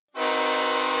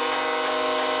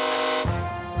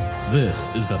This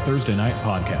is the Thursday Night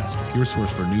Podcast, your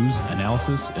source for news,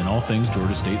 analysis, and all things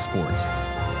Georgia State sports.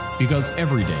 Because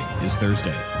every day is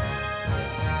Thursday.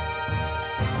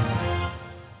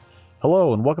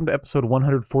 Hello, and welcome to episode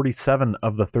 147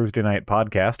 of the Thursday Night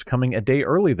Podcast, coming a day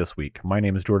early this week. My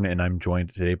name is Jordan, and I'm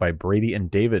joined today by Brady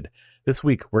and David. This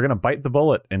week, we're going to bite the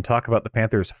bullet and talk about the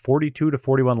Panthers'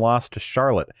 42-41 loss to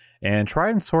Charlotte, and try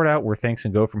and sort out where things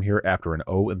can go from here after an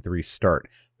 0-3 start.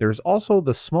 There's also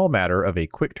the small matter of a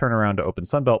quick turnaround to open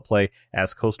Sunbelt play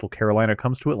as Coastal Carolina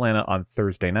comes to Atlanta on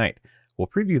Thursday night. We'll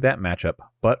preview that matchup,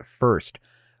 but first,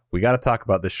 we got to talk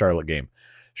about this Charlotte game.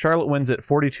 Charlotte wins at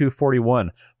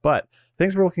 42-41, but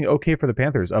things were looking okay for the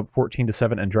Panthers, up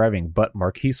 14-7 and driving, but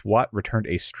Marquise Watt returned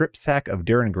a strip sack of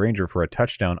Darren Granger for a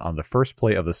touchdown on the first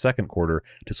play of the second quarter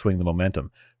to swing the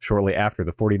momentum. Shortly after,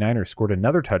 the 49ers scored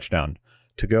another touchdown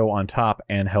to go on top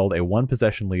and held a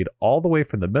one-possession lead all the way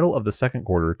from the middle of the second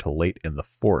quarter to late in the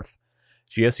fourth.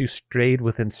 GSU stayed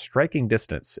within striking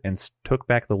distance and took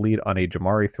back the lead on a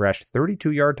Jamari Thrash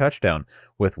 32-yard touchdown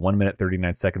with 1 minute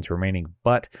 39 seconds remaining,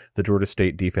 but the Georgia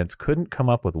State defense couldn't come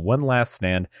up with one last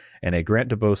stand, and a Grant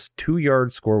DuBose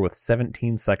 2-yard score with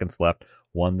 17 seconds left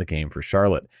won the game for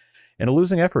Charlotte. In a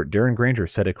losing effort, Darren Granger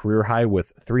set a career high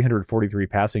with 343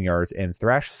 passing yards, and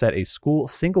Thrash set a school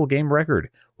single-game record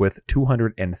with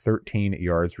 213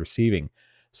 yards receiving.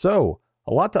 So,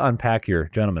 a lot to unpack here.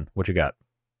 Gentlemen, what you got?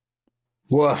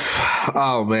 Woof.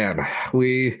 Oh man.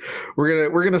 We're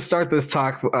gonna start this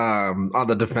talk on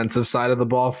the defensive side of the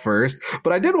ball first.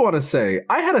 But I did want to say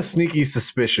I had a sneaky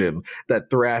suspicion that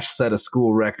Thrash set a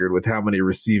school record with how many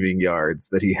receiving yards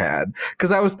that he had.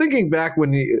 Because I was thinking back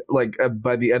when he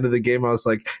by the end of the game, I was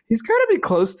like, he's gotta be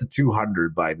close to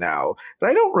 200 by now.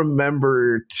 And I don't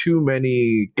remember too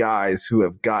many guys who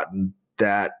have gotten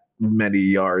that many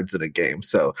yards in a game.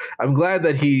 So I'm glad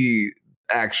that he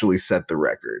actually set the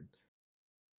record.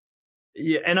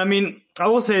 Yeah, and I mean, I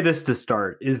will say this to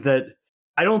start, is that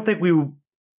I don't think we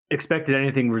expected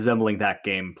anything resembling that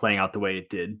game playing out the way it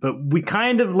did. But we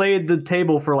kind of laid the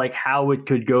table for like how it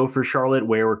could go for Charlotte,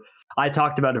 where I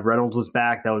talked about if Reynolds was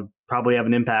back, that would probably have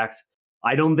an impact.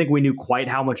 I don't think we knew quite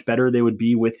how much better they would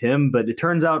be with him, but it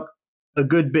turns out a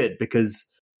good bit because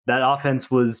that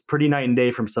offense was pretty night and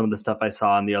day from some of the stuff I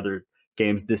saw in the other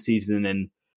games this season. And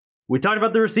we talked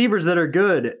about the receivers that are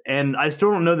good, and I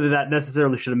still don't know that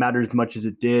necessarily should have mattered as much as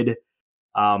it did.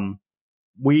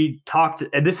 We talked,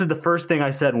 and this is the first thing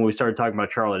I said when we started talking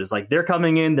about Charlotte, is like, they're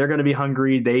coming in, they're going to be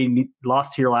hungry. They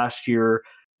lost here last year.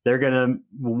 They're going to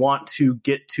want to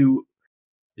get to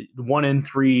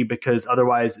 1-3 because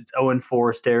otherwise it's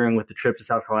 0-4 staring with the trip to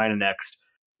South Carolina next.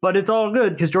 But it's all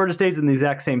good because Georgia State's in the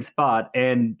exact same spot,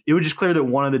 and it was just clear that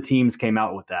one of the teams came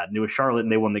out with that, and it was Charlotte,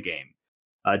 and they won the game.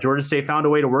 Georgia State found a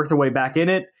way to work their way back in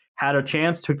it, had a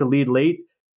chance, took the lead late.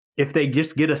 If they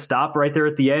just get a stop right there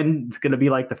at the end, it's going to be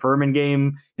like the Furman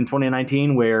game in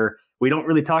 2019 where we don't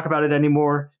really talk about it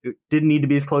anymore. It didn't need to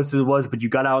be as close as it was, but you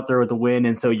got out there with the win,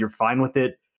 and so you're fine with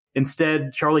it.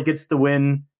 Instead, Charlotte gets the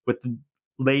win with the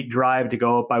late drive to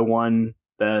go up by one.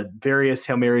 The various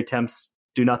Hail Mary attempts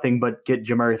do nothing but get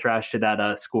Jamari Thrash to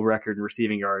that school record in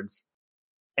receiving yards.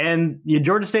 And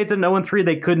Georgia State's at 0-3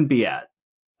 they couldn't be at.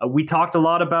 We talked a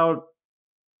lot about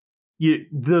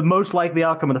the most likely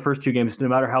outcome of the first two games, no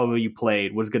matter how you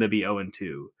played, was going to be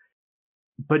 0-2.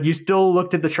 But you still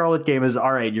looked at the Charlotte game as,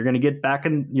 all right, you're going to get back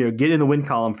and get in the win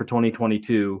column for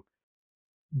 2022.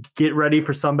 Get ready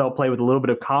for Sunbelt play with a little bit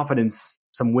of confidence,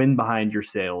 some wind behind your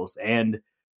sails. And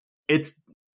it's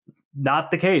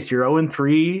not the case. You're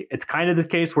 0-3. It's kind of the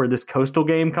case where this Coastal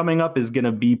game coming up is going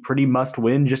to be pretty must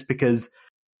win just because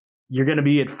you're going to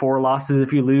be at 4 losses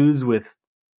if you lose with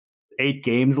 8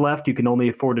 games left. You can only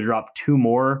afford to drop 2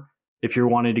 more if you're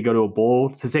wanting to go to a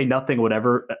bowl, to say nothing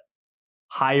whatever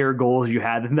higher goals you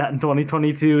had than that in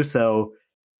 2022. So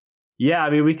yeah,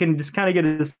 I mean, we can just kind of get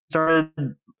it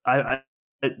started.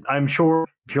 I'm sure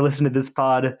if you're listening to this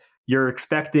pod, you're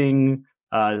expecting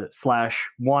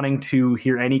 / wanting to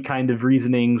hear any kind of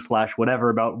reasoning / whatever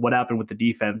about what happened with the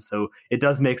defense. So it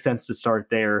does make sense to start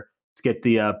there. Let's get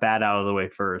the bad out of the way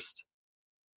first.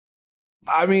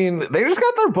 I mean, they just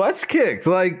got their butts kicked.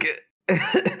 Like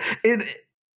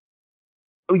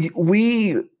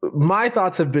my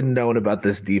thoughts have been known about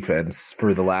this defense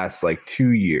for the last 2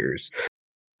 years.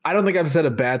 I don't think I've said a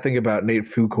bad thing about Nate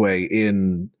Fuqua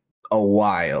in a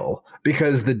while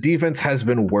because the defense has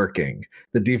been working.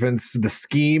 The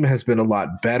scheme has been a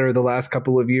lot better the last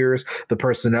couple of years. The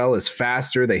personnel is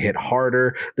faster. They hit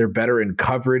harder. They're better in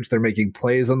coverage. They're making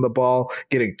plays on the ball,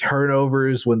 getting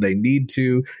turnovers when they need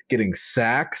to, getting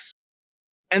sacks.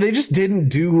 And they just didn't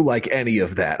do like any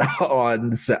of that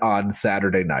on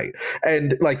Saturday night.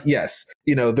 And like, yes,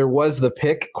 there was the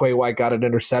pick. Quay White got an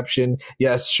interception.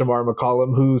 Yes, Shamar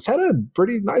McCollum, who's had a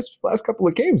pretty nice last couple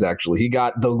of games, actually. He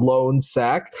got the lone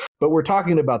sack, but we're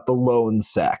talking about the lone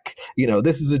sack.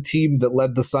 This is a team that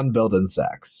led the Sun Belt in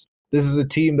sacks. This is a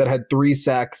team that had 3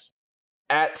 sacks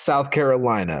at South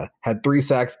Carolina, had 3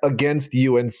 sacks against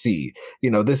UNC.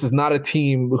 This is not a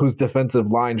team whose defensive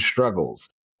line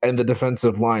struggles. And the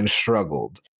defensive line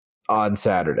struggled on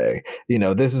Saturday.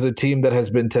 This is a team that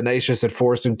has been tenacious at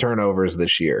forcing turnovers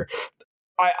this year.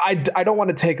 I don't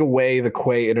want to take away the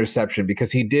Quay interception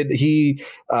because he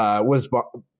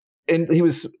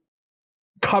was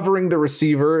covering the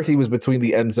receiver. He was between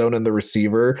the end zone and the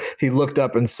receiver. He looked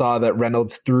up and saw that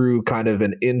Reynolds threw kind of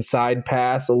an inside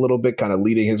pass a little bit, kind of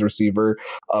leading his receiver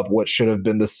up what should have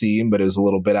been the seam, but it was a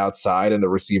little bit outside, and the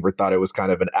receiver thought it was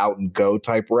kind of an out and go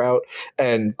type route.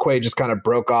 And Quay just kind of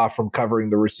broke off from covering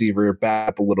the receiver back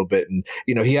up a little bit. And,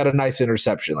 he had a nice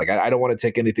interception. Like, I don't want to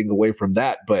take anything away from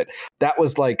that, but that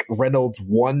was like Reynolds'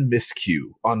 one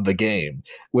miscue on the game,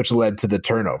 which led to the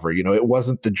turnover. It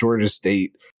wasn't the Georgia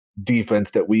State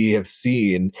defense that we have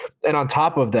seen. And on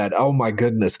top of that, oh my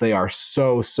goodness, they are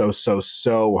so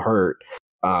hurt.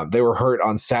 They were hurt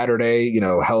on Saturday.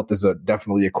 Health is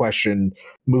definitely a question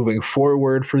moving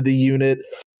forward for the unit.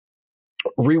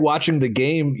 Rewatching the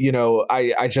game,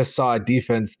 I just saw a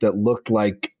defense that looked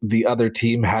like the other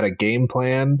team had a game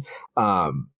plan.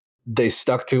 They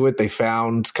stuck to it. They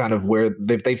found kind of where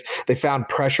they found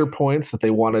pressure points that they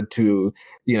wanted to,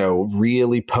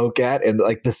 really poke at. And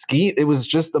like the scheme, it was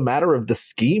just a matter of the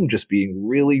scheme just being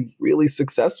really, really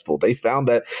successful. They found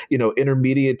that,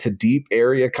 intermediate to deep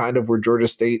area kind of where Georgia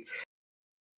State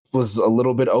was a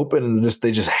little bit open, and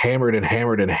they just hammered and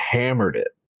hammered and hammered it.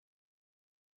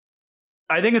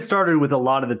 I think it started with a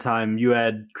lot of the time you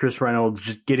had Chris Reynolds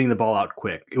just getting the ball out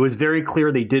quick. It was very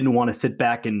clear they didn't want to sit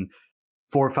back and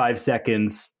 4 or 5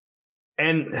 seconds.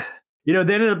 And, they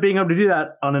ended up being able to do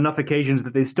that on enough occasions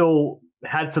that they still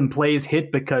had some plays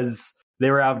hit because they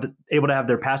were able to have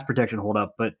their pass protection hold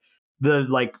up. But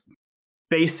the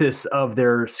basis of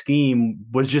their scheme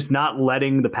was just not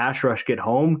letting the pass rush get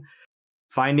home,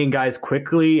 finding guys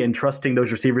quickly and trusting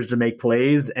those receivers to make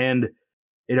plays. And,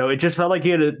 it just felt like he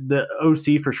had the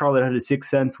OC for Charlotte had a sixth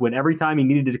sense when every time he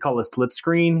needed to call a slip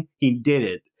screen, he did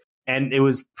it. And it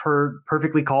was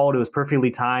perfectly called. It was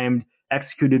perfectly timed,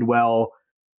 executed well.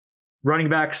 Running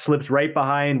back slips right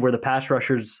behind where the pass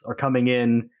rushers are coming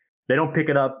in. They don't pick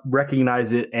it up,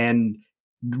 recognize it. And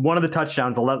one of the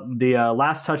touchdowns, the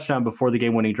last touchdown before the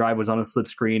game-winning drive was on a slip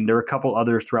screen. There were a couple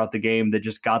others throughout the game that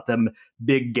just got them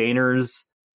big gainers.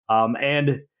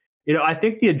 And I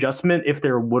think the adjustment, if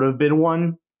there would have been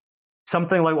one,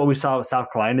 something like what we saw with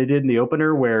South Carolina did in the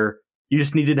opener, where you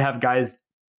just needed to have guys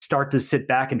start to sit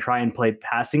back and try and play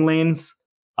passing lanes.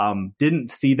 Didn't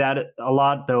see that a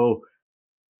lot, though.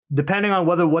 Depending on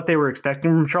what they were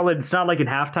expecting from Charlotte, it's not like in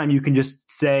halftime you can just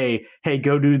say, hey,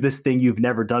 go do this thing you've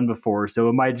never done before. So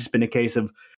it might have just been a case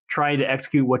of trying to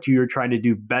execute what you're trying to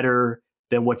do better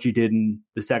than what you did in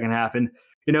the second half. And,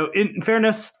 in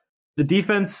fairness, the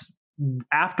defense,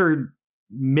 after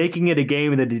making it a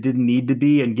game that it didn't need to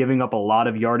be and giving up a lot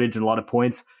of yardage and a lot of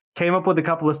points, came up with a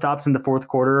couple of stops in the fourth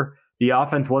quarter. The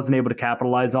offense wasn't able to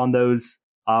capitalize on those.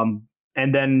 And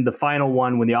then the final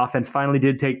one, when the offense finally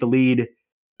did take the lead,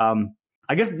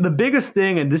 I guess the biggest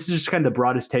thing, and this is just kind of the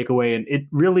broadest takeaway, and it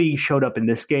really showed up in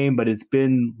this game, but it's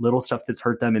been little stuff that's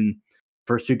hurt them in the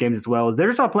first 2 games as well, is they're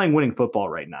just not playing winning football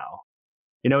right now.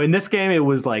 In this game, it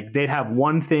was like they'd have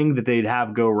one thing that they'd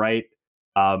have go right.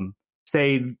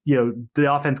 Say,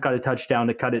 the offense got a touchdown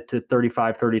to cut it to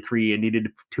 35-33 and needed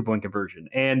a 2-point conversion.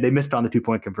 And they missed on the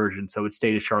 2-point conversion, so it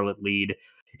stayed a Charlotte lead.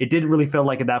 It didn't really feel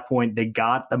like at that point they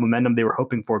got the momentum they were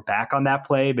hoping for back on that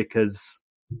play because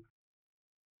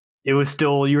you were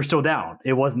still down.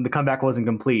 The comeback wasn't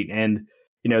complete. And,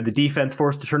 the defense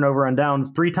forced a turnover on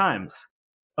downs 3 times.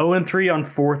 0-3 on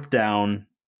 4th down.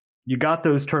 You got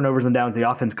those turnovers and downs. The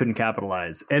offense couldn't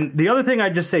capitalize. And the other thing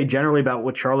I'd just say generally about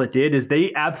what Charlotte did is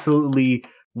they absolutely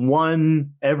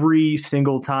won every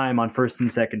single time on 1st and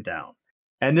 2nd down.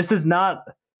 And this is not,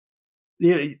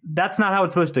 that's not how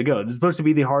it's supposed to go. It's supposed to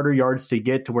be the harder yards to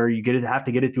get to where you have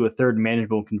to get it to a 3rd and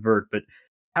manageable convert. But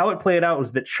how it played out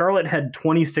was that Charlotte had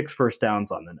 26 first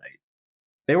downs on the night.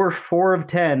 They were 4 of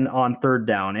 10 on 3rd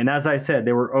down. And as I said,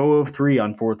 they were 0 of 3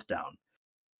 on 4th down.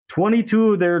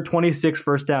 22 of their 26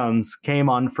 first downs came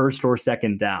on 1st or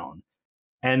 2nd down.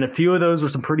 And a few of those were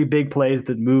some pretty big plays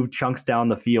that moved chunks down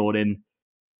the field. And,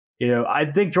 I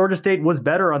think Georgia State was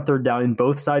better on third down in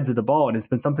both sides of the ball, and it's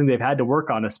been something they've had to work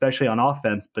on, especially on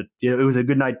offense. But it was a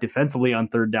good night defensively on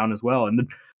third down as well. And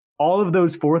all of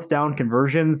those fourth down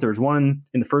conversions, there was one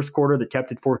in the first quarter that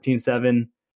kept it 14-7.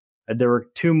 There were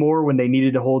two more when they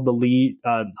needed to hold the lead,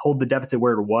 hold the deficit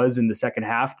where it was in the second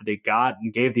half that they got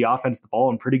and gave the offense the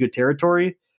ball in pretty good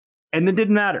territory. And it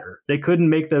didn't matter. They couldn't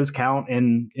make those count.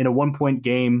 And in a 1-point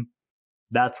game,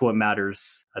 that's what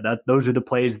matters. Those are the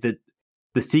plays that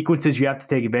the sequences you have to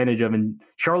take advantage of. And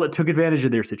Charlotte took advantage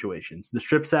of their situations. The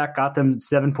strip sack got them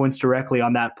 7 points directly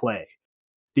on that play.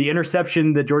 The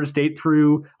interception that Georgia State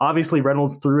threw, obviously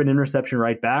Reynolds threw an interception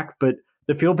right back, but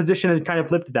the field position had kind of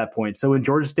flipped at that point. So when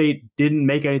Georgia State didn't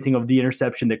make anything of the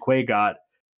interception that Quay got,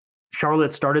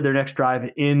 Charlotte started their next drive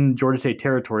in Georgia State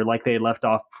territory like they had left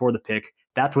off before the pick.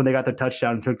 That's when they got their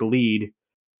touchdown and took the lead.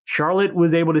 Charlotte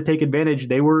was able to take advantage.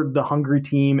 They were the hungry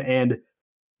team, and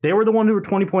they were the one who were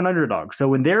 20-point underdogs. So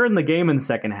when they're in the game in the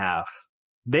second half,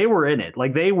 they were in it.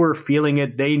 Like, they were feeling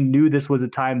it. They knew this was a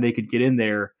time they could get in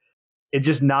there. It's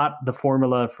just not the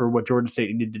formula for what Georgia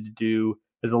State needed to do.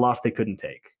 Is a loss they couldn't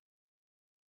take.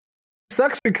 It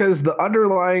sucks because the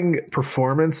underlying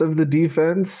performance of the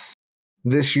defense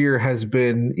this year has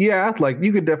been, like,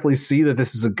 you could definitely see that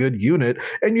this is a good unit.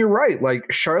 And you're right.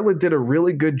 Like, Charlotte did a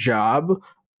really good job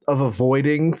of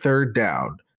avoiding third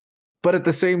down. But at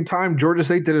the same time, Georgia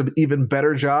State did an even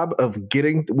better job of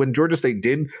getting, when Georgia State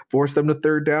did force them to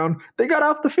third down, they got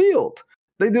off the field.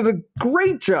 They did a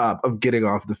great job of getting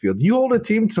off the field. You hold a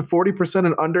team to 40%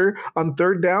 and under on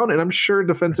third down, and I'm sure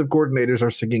defensive coordinators are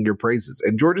singing your praises.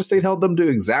 And Georgia State held them to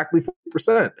exactly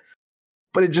 40%.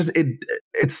 But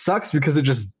it sucks because it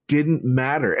just didn't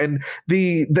matter. And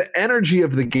the energy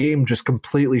of the game just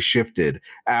completely shifted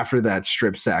after that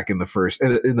strip sack in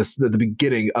the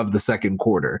beginning of the second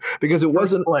quarter, because it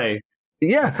wasn't play.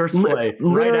 Yeah, first play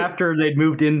right after they'd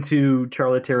moved into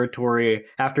Charlotte territory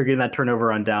after getting that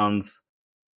turnover on downs.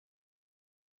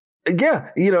 Yeah,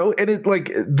 and it, like,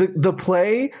 the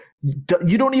play,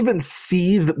 you don't even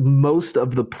see most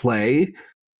of the play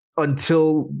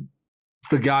until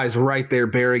the guys right there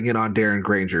bearing in on Darren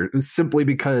Granger, simply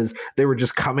because they were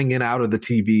just coming in out of the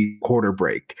TV quarter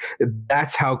break.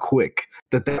 That's how quick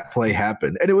that play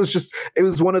happened. And it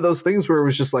was one of those things where it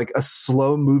was just like a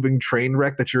slow moving train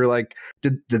wreck that you're like,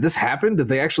 did this happen? Did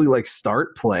they actually like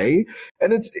start play?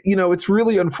 And it's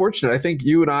really unfortunate. I think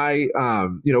you and I,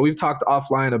 we've talked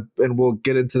offline, and we'll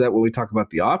get into that when we talk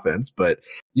about the offense, but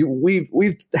we've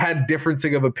had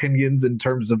differencing of opinions in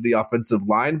terms of the offensive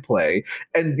line play.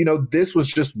 And, this was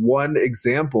just one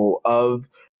example of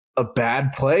a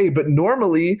bad play, but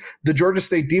normally the Georgia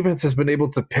State defense has been able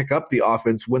to pick up the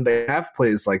offense when they have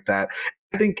plays like that.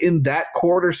 I think in that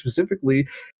quarter specifically,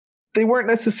 they weren't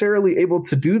necessarily able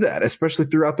to do that, especially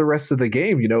throughout the rest of the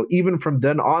game. Even from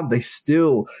then on,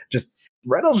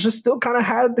 Reynolds just still kind of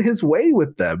had his way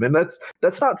with them. And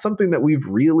that's not something that we've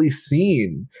really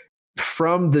seen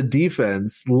from the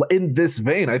defense in this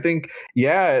vein. I think,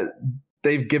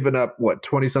 they've given up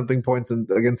 20-something points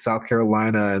against South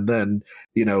Carolina, and then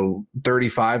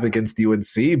 35 against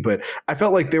UNC. But I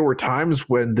felt like there were times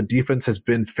when the defense has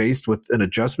been faced with an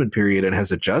adjustment period and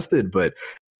has adjusted, but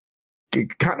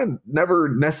it kind of never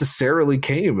necessarily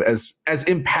came as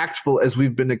impactful as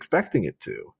we've been expecting it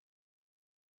to.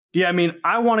 Yeah, I mean,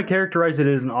 I want to characterize it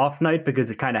as an off night because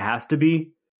it kind of has to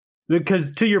be.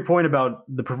 Because to your point about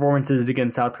the performances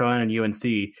against South Carolina and UNC,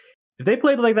 if they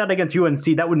played like that against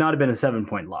UNC, that would not have been a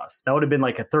 7-point loss. That would have been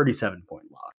like a 37-point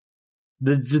loss.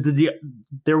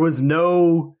 There was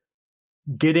no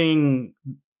getting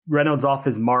Reynolds off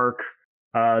his mark.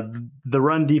 The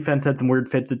run defense had some weird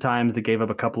fits at times that gave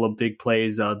up a couple of big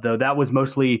plays, though that was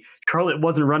mostly Charlotte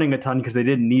wasn't running a ton because they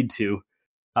didn't need to.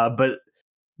 But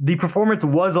the performance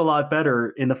was a lot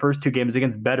better in the first two games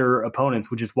against better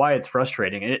opponents, which is why it's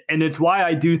frustrating. And it's why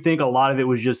I do think a lot of it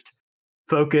was just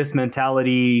focus,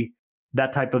 mentality,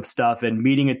 that type of stuff, and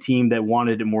meeting a team that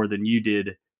wanted it more than you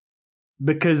did.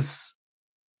 Because,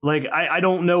 like, I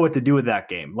don't know what to do with that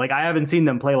game. Like, I haven't seen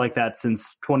them play like that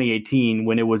since 2018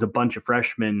 when it was a bunch of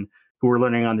freshmen who were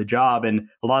learning on the job. And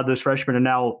a lot of those freshmen are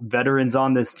now veterans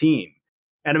on this team.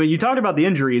 And I mean, you talked about the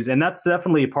injuries, and that's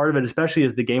definitely a part of it, especially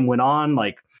as the game went on.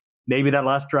 Like, maybe that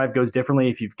last drive goes differently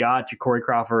if you've got Corey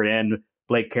Crawford and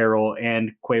Blake Carroll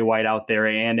and Quay White out there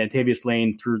and Antavius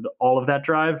Lane through all of that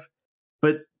drive.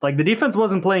 But like, the defense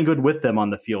wasn't playing good with them on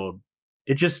the field.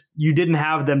 It just, you didn't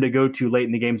have them to go to late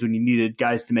in the games when you needed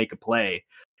guys to make a play.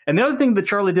 And the other thing that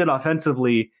Charlie did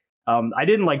offensively, I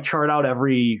didn't like chart out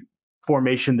every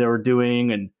formation they were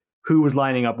doing and who was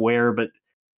lining up where, but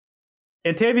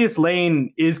Antavius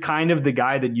Lane is kind of the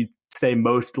guy that you say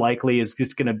most likely is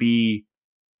just going to be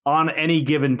on any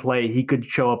given play, he could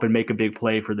show up and make a big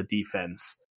play for the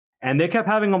defense. And they kept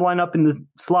having him line up in the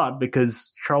slot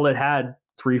because Charlotte had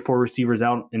 3-4 receivers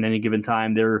out in any given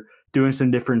time. They're doing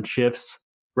some different shifts.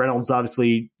 Reynolds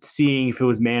obviously seeing if it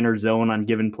was man or zone on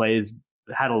given plays,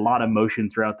 had a lot of motion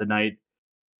throughout the night.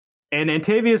 And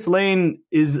Antavius Lane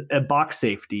is a box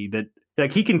safety that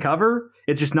like he can cover.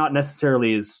 It's just not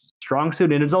necessarily his strong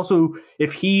suit. And it's also,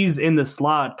 if he's in the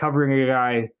slot covering a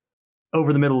guy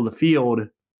over the middle of the field,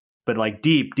 but like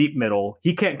deep middle,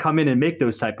 he can't come in and make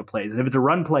those type of plays. And if it's a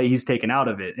run play, he's taken out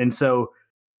of it. And so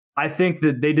I think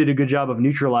that they did a good job of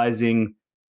neutralizing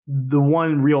the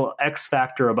one real X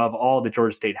factor above all that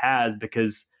Georgia State has,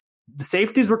 because the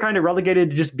safeties were kind of relegated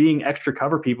to just being extra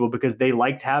cover people because they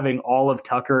liked having all of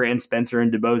Tucker and Spencer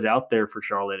and DeBose out there for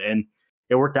Charlotte. And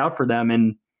it worked out for them.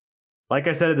 And like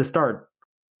I said at the start,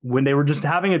 when they were just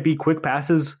having it be quick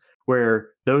passes where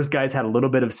those guys had a little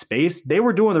bit of space, they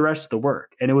were doing the rest of the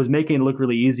work, and it was making it look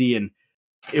really easy. And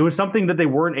it was something that they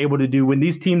weren't able to do when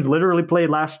these teams literally played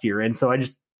last year. And so I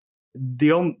just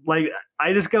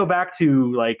go back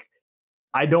to like,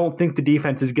 I don't think the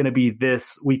defense is going to be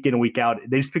this week in and week out.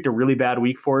 They just picked a really bad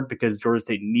week for it because Georgia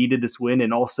State needed this win.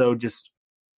 And also just,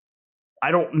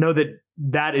 I don't know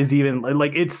that is even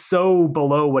like, it's so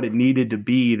below what it needed to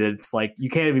be that it's like, you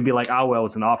can't even be like, oh, well,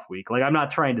 it's an off week. Like, I'm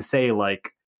not trying to say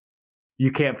like,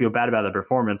 you can't feel bad about the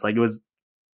performance. Like, it was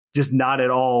just not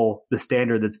at all the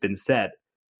standard that's been set.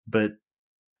 But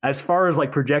as far as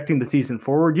like projecting the season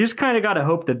forward, you just kind of got to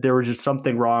hope that there was just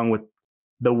something wrong with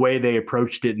the way they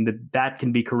approached it, and that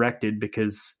can be corrected,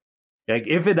 because like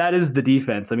if that is the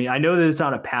defense, I mean, I know that it's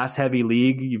not a pass heavy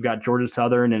league. You've got Georgia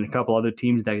Southern and a couple other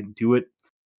teams that can do it,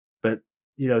 but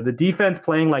you know, the defense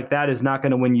playing like that is not going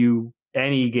to win you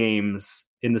any games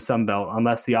in the Sun Belt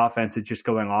unless the offense is just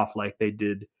going off like they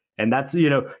did. And that's, you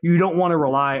know, you don't want to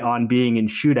rely on being in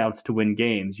shootouts to win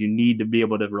games. You need to be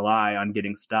able to rely on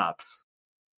getting stops.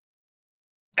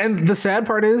 And the sad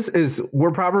part is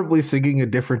we're probably singing a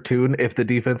different tune if the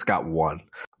defense got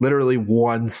literally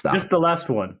one stop. Just the last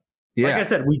one. Yeah. Like I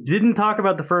said, we didn't talk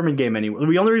about the Furman game anymore.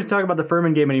 The only reason to talk about the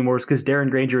Furman game anymore is because Darren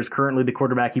Granger is currently the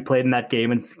quarterback. He played in that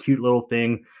game, and it's a cute little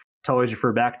thing to always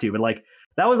refer back to. But like,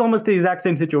 that was almost the exact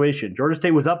same situation. Georgia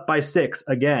State was up by 6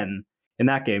 again in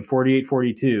that game,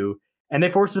 48-42, and they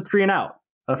forced a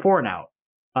 4 and out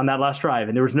on that last drive,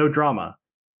 and there was no drama.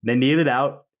 They needed it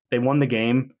out. They won the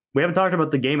game. We haven't talked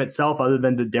about the game itself other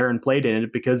than that Darren played in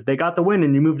it because they got the win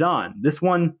and you moved on. This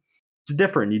one is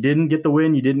different. You didn't get the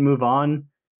win. You didn't move on.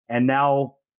 And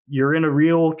now you're in a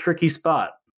real tricky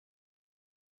spot.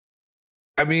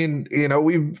 I mean, you know,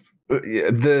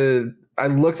 I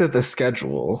looked at the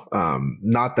schedule.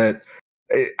 Not that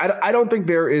I don't think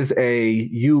there is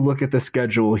you look at the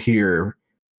schedule here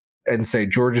and say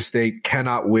Georgia State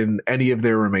cannot win any of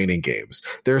their remaining games.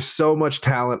 There's so much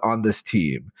talent on this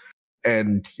team.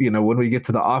 And, you know, when we get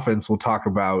to the offense, we'll talk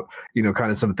about, you know, kind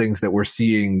of some things that we're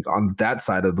seeing on that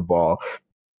side of the ball.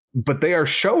 But they are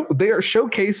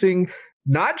showcasing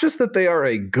not just that they are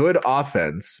a good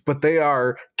offense, but they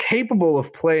are capable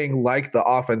of playing like the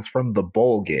offense from the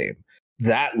bowl game,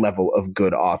 that level of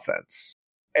good offense.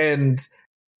 And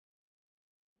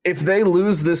if they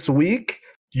lose this week,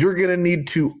 you're going to need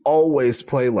to always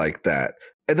play like that.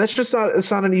 And that's just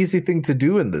it's not an easy thing to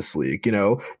do in this league. You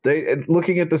know,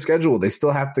 looking at the schedule, they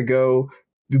still have to go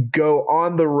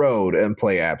on the road and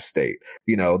play App State.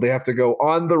 You know, they have to go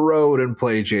on the road and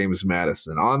play James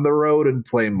Madison, on the road and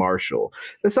play Marshall.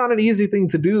 It's not an easy thing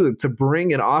to do, to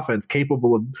bring an offense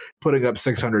capable of putting up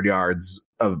 600 yards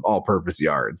of all-purpose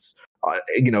yards.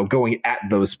 You know, going at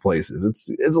those places.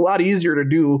 It's a lot easier to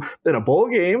do than a bowl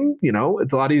game. You know,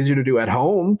 it's a lot easier to do at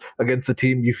home against the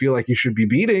team you feel like you should be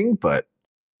beating, but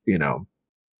you know,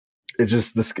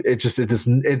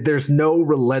 there's no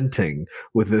relenting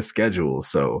with this schedule.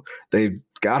 So they've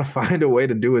got to find a way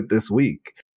to do it this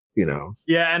week, you know?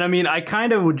 Yeah. And I mean, I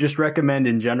kind of would just recommend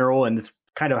in general, and it's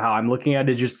kind of how I'm looking at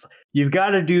it, just, you've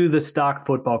got to do the stock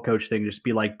football coach thing. Just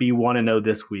be 1-0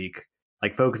 this week,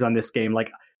 like focus on this game. Like,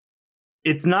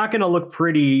 it's not going to look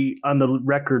pretty on the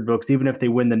record books, even if they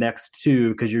win the next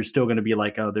 2, because you're still going to be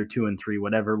like, oh, they're 2-3,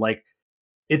 whatever. Like,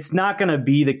 it's not going to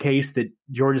be the case that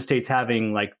Georgia State's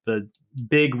having like the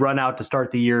big run out to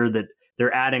start the year that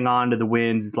they're adding on to the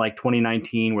wins, like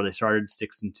 2019 where they started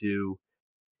 6-2.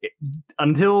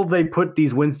 Until they put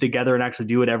these wins together and actually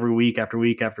do it every week after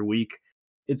week after week,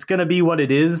 it's going to be what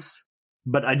it is.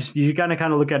 But you got to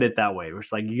kind of look at it that way.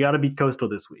 It's like, you got to beat Coastal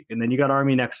this week, and then you got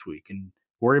Army next week, and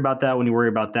worry about that when you worry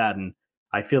about that. And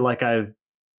I feel like I've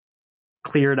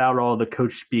cleared out all the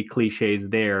coach speak cliches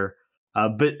there.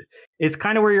 But it's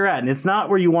kind of where you're at, and it's not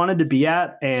where you wanted to be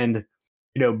at. And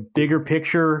bigger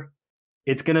picture,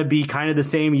 it's going to be kind of the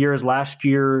same year as last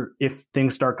year if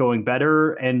things start going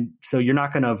better. And so you're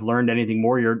not going to have learned anything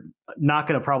more. You're not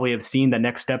going to probably have seen the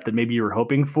next step that maybe you were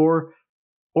hoping for.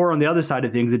 Or on the other side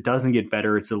of things, it doesn't get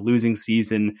better. It's a losing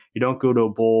season. You don't go to a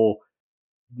bowl.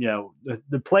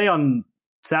 The play on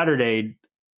Saturday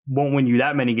won't win you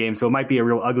that many games. So it might be a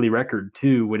real ugly record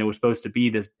too, when it was supposed to be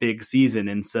this big season.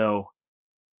 And so,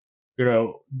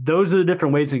 those are the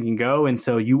different ways it can go. And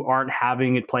so you aren't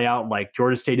having it play out like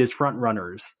Georgia State is front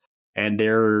runners and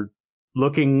they're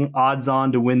looking odds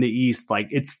on to win the East. Like,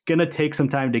 it's going to take some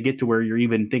time to get to where you're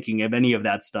even thinking of any of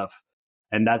that stuff.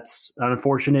 And that's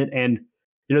unfortunate. And,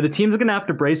 the team's going to have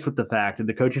to brace with the fact, and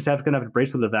the coaching staff is going to have to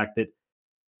brace with the fact that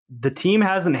the team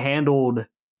hasn't handled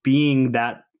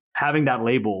having that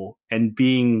label and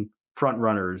being front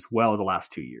runners well the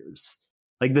last 2 years.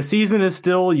 Like, the season is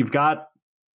still, you've got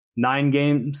 9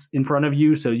 games in front of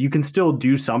you, so you can still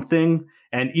do something.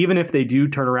 And even if they do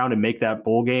turn around and make that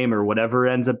bowl game or whatever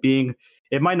it ends up being,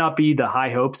 it might not be the high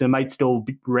hopes. It might still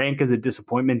rank as a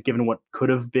disappointment given what could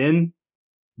have been.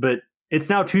 But it's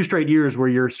now 2 straight years where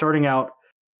you're starting out,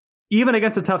 even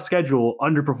against a tough schedule,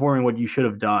 underperforming what you should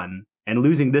have done. And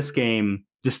losing this game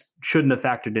just shouldn't have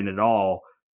factored in at all.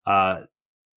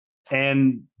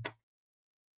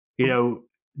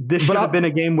 This should have been a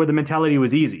game where the mentality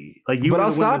was easy. Like,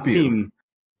 I'll stop you.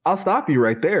 I'll stop you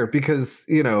right there because,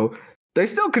 they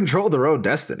still control their own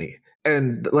destiny.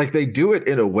 And like, they do it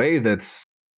in a way that's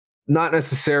not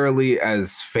necessarily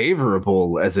as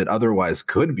favorable as it otherwise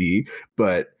could be.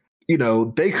 But,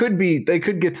 they could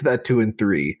get to that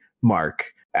 2-3 mark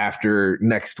after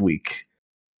next week.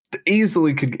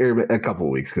 Easily could get a couple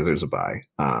of weeks because there's a bye.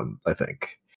 I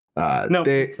think. No,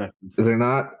 is there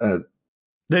not?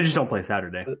 They just don't play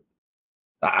Saturday.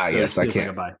 Yes, I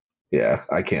can't. Like yeah,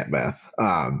 I can't math.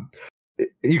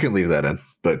 You can leave that in,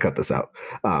 but cut this out.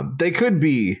 They could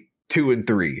be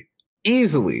 2-3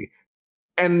 easily.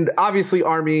 And obviously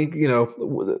Army,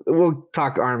 we'll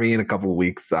talk Army in a couple of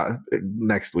weeks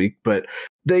next week, but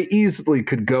they easily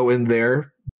could go in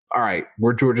there. All right,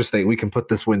 we're Georgia State. We can put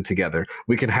this win together.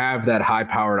 We can have that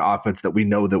high-powered offense that we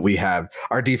know that we have.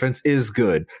 Our defense is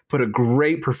good. Put a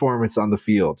great performance on the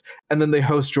field. And then they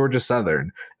host Georgia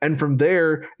Southern. And from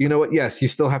there, you know what? Yes, you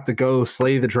still have to go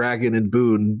slay the dragon in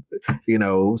Boone.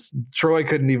 Troy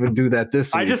couldn't even do that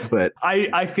this week.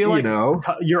 I feel like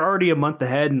you're already a month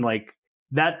ahead, and like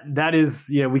that is,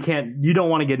 we can't, you don't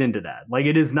want to get into that. Like,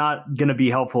 it is not going to be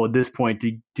helpful at this point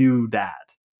to do that.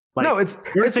 Like, no,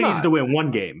 Georgia State needs to win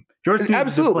one game. Georgia State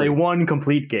needs to play one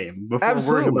complete game before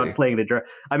worrying about slaying the dragon.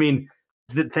 I mean,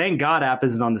 thank God App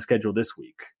isn't on the schedule this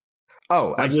week.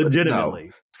 Oh, like, legitimately.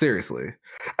 No, seriously.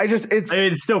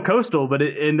 It's still Coastal,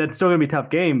 and that's still going to be a tough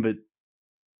game, but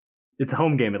it's a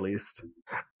home game at least.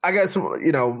 I guess,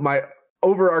 my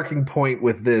overarching point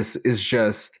with this is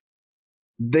just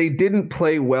they didn't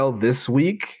play well this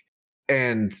week,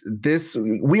 and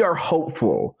we are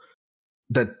hopeful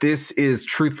that this is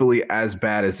truthfully as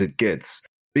bad as it gets.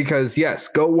 Because yes,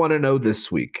 go 1-0 this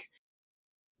week,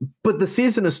 but the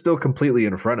season is still completely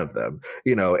in front of them,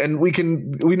 and we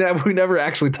never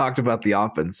actually talked about the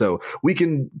offense. So we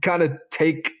can kind of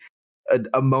take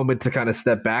a moment to kind of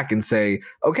step back and say,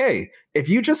 okay, if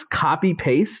you just copy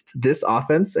paste this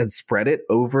offense and spread it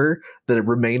over the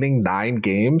remaining 9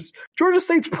 games, Georgia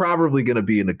State's probably going to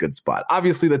be in a good spot.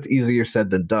 Obviously that's easier said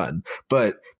than done,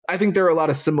 but I think there are a lot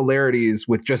of similarities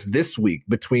with just this week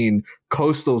between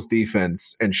Coastal's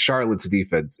defense and Charlotte's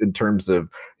defense in terms of,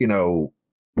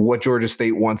 what Georgia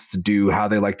State wants to do, how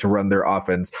they like to run their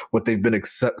offense, what they've been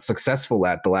successful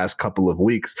at the last couple of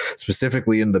weeks,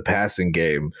 specifically in the passing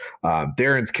game.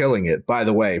 Darren's killing it, by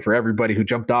the way, for everybody who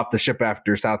jumped off the ship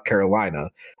after South Carolina.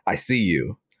 I see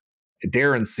you.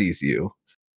 Darren sees you.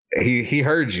 He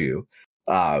heard you.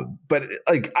 But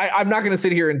like, I'm not going to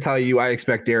sit here and tell you I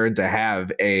expect Darren to have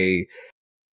a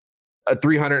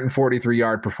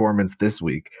 343-yard performance this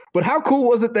week. But how cool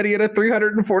was it that he had a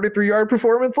 343-yard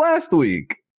performance last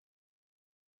week?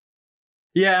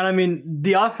 Yeah, and I mean,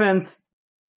 the offense,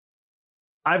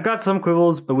 I've got some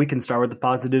quibbles, but we can start with the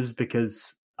positives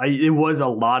because it was a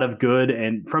lot of good.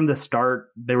 And from the start,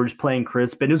 they were just playing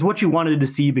crisp. And it was what you wanted to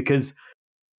see because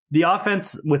the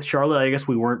offense with Charlotte, I guess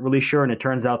we weren't really sure. And it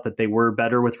turns out that they were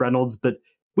better with Reynolds. But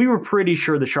we were pretty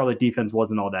sure the Charlotte defense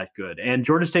wasn't all that good. And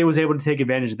Georgia State was able to take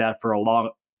advantage of that for a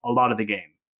lot of the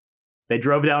game. They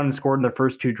drove down and scored in their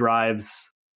first 2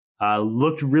 drives.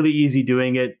 Looked really easy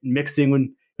doing it, mixing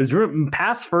when it was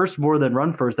pass first more than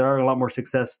run first. They're having a lot more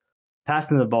success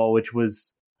passing the ball, which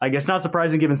was, I guess, not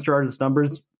surprising given Charlotte's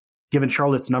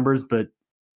numbers, but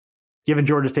given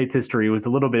Georgia State's history, it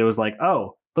was like,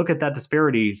 oh, look at that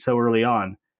disparity so early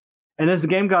on. And as the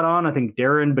game got on, I think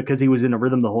Darren, because he was in a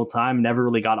rhythm the whole time, never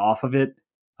really got off of it.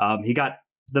 He got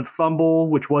the fumble,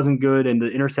 which wasn't good, and the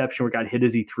interception where got hit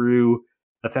as he threw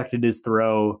affected his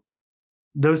throw.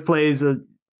 Those plays,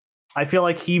 I feel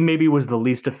like he maybe was the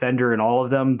least offender in all of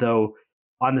them, though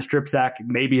on the strip sack,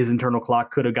 maybe his internal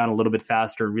clock could have gone a little bit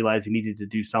faster and realized he needed to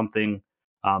do something.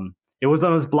 It was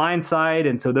on his blind side,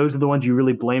 and so those are the ones you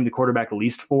really blame the quarterback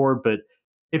least for. But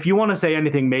if you want to say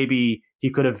anything, maybe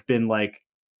he could have been like,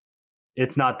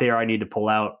 it's not there, I need to pull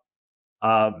out.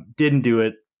 Didn't do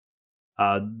it.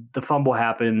 The fumble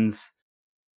happens.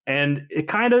 And it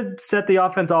kind of set the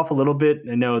offense off a little bit.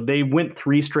 I know they went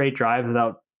 3 straight drives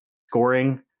without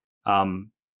scoring. And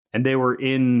they were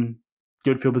in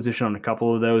good field position on a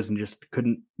couple of those and just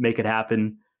couldn't make it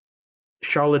happen.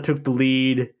 Charlotte took the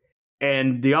lead,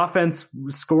 and the offense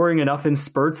was scoring enough in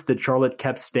spurts that Charlotte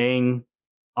kept staying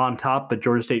on top, but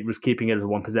Georgia State was keeping it as a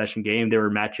 1-possession game. They were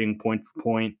matching point for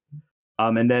point.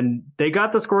 And then they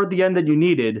got the score at the end that you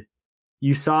needed.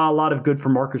 You saw a lot of good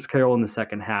from Marcus Carroll in the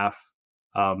second half.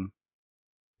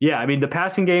 Yeah, I mean, the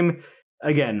passing game,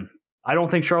 again, I don't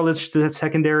think Charlotte's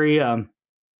secondary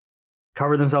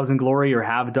cover themselves in glory or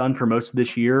have done for most of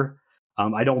this year.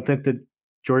 I don't think that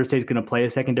Georgia State's going to play a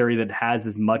secondary that has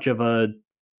as much of a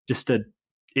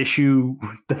issue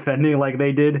defending like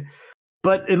they did.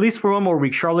 But at least for one more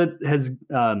week, Charlotte has...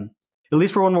 at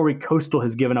least for one more week, Coastal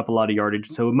has given up a lot of yardage.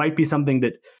 So it might be something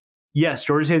that, yes,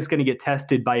 Georgia State is going to get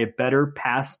tested by a better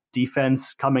pass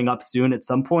defense coming up soon at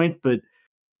some point. But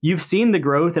you've seen the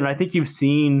growth, and I think you've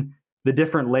seen the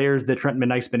different layers that Trent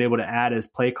McKnight's been able to add as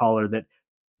play caller, that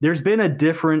there's been a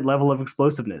different level of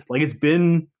explosiveness. Like, it's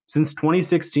been since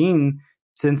 2016,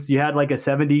 since you had like a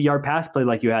 70-yard pass play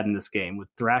like you had in this game, with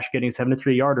Thrash getting a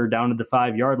 73-yarder down to the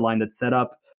 5-yard line that set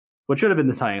up what should have been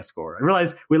the tying score. I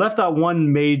realize we left out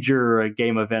one major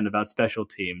game event about special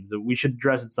teams that we should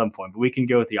address at some point, but we can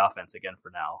go with the offense again for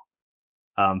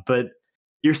now. But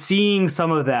you're seeing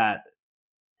some of that,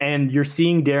 and you're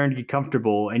seeing Darren get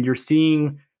comfortable, and you're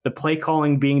seeing the play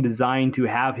calling being designed to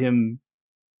have him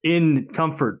in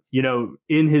comfort,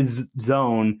 in his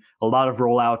zone, a lot of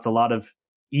rollouts, a lot of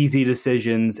easy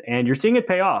decisions, and you're seeing it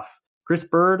pay off. Chris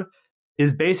Bird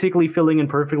is basically filling in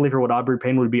perfectly for what Aubrey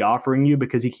Payne would be offering you,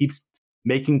 because he keeps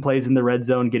making plays in the red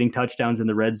zone, getting touchdowns in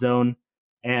the red zone,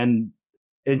 and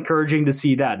encouraging to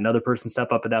see that another person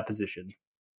step up at that position.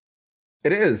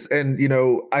 It is. And,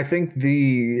 I think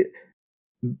the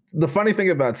funny thing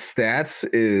about stats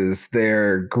is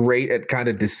they're great at kind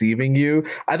of deceiving you.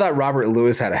 I thought Robert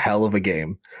Lewis had a hell of a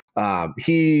game.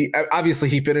 He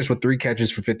finished with 3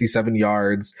 catches for 57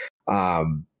 yards.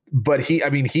 But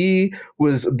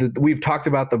we've talked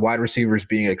about the wide receivers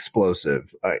being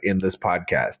explosive in this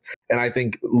podcast. And I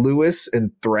think Lewis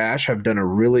and Thrash have done a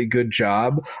really good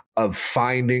job of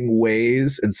finding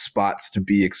ways and spots to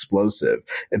be explosive.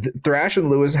 And Thrash and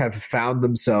Lewis have found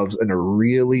themselves in a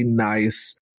really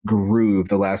nice groove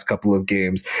the last couple of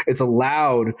games. It's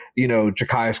allowed,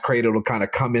 Ja'Kias Cradle to kind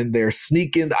of come in there,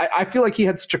 sneak in. I feel like he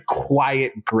had such a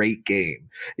quiet, great game,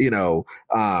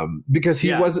 because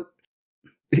he wasn't.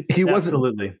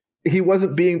 Absolutely. He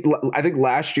wasn't being, I think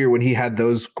last year when he had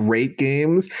those great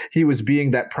games, he was being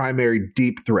that primary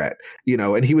deep threat,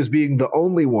 and he was being the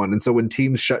only one. And so when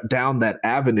teams shut down that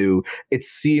avenue, it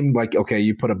seemed like, okay,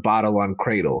 you put a bottle on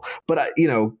Cradle. But,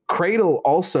 Cradle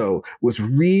also was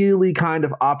really kind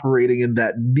of operating in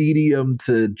that medium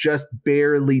to just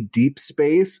barely deep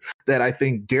space that I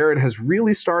think Darren has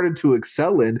really started to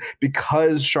excel in,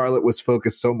 because Charlotte was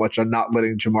focused so much on not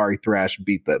letting Jamari Thrash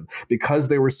beat them, because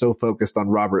they were so focused on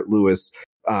Robert Lewis,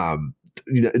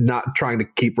 not trying to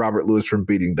keep Robert Lewis from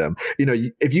beating them.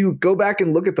 If you go back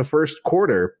and look at the first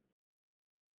quarter,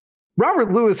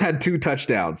 Robert Lewis had 2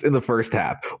 touchdowns in the first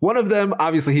half. One of them,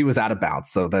 obviously, he was out of bounds,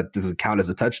 so that doesn't count as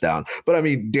a touchdown. But I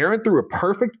mean, Darren threw a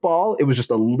perfect ball. It was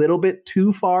just a little bit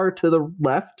too far to the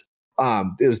left.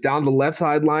 It was down the left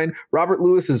sideline. Robert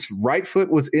Lewis's right foot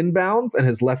was inbounds and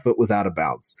his left foot was out of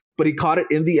bounds. But he caught it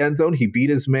in the end zone. He beat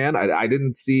his man. I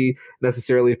didn't see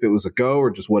necessarily if it was a go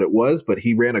or just what it was, but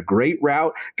he ran a great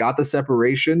route, got the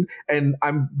separation. And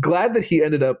I'm glad that he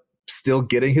ended up still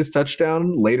getting his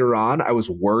touchdown later on. I was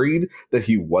worried that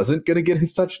he wasn't going to get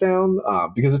his touchdown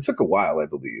because it took a while, I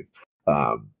believe.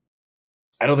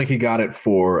 I don't think he got it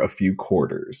for a few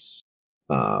quarters.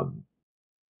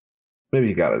 Maybe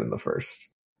he got it in the first.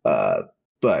 But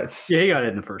yeah, he got it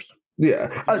in the first.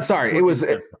 Yeah. Sorry. It was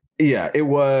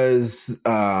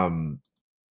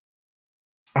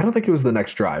I don't think it was the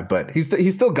next drive, but he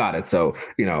still got it. So,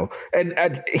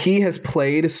 and he has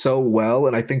played so well.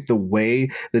 And I think the way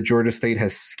that Georgia State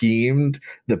has schemed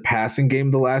the passing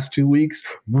game the last 2 weeks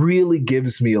really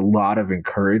gives me a lot of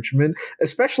encouragement,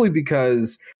 especially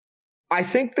because I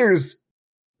think there's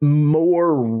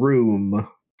more room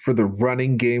for the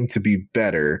running game to be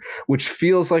better, which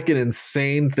feels like an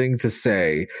insane thing to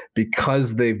say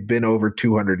because they've been over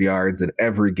 200 yards in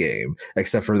every game,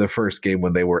 except for the first game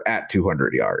when they were at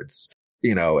 200 yards.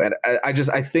 And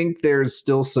I think there's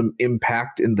still some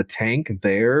impact in the tank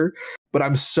there, but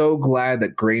I'm so glad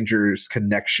that Granger's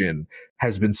connection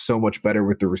has been so much better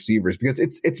with the receivers because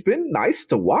it's been nice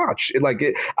to watch.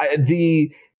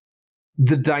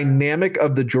 The dynamic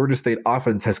of the Georgia State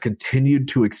offense has continued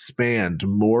to expand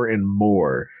more and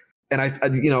more. And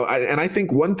I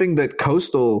think one thing that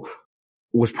Coastal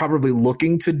was probably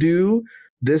looking to do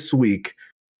this week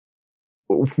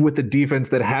with the defense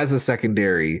that has a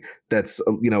secondary that's,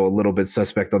 a little bit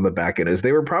suspect on the back end is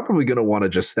they were probably going to want to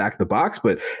just stack the box.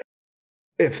 But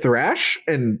if Thrash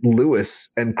and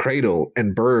Lewis and Cradle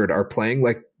and Bird are playing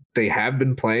like they have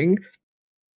been playing,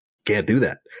 can't do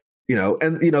that.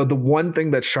 The one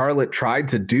thing that Charlotte tried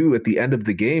to do at the end of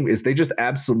the game is they just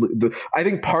absolutely, I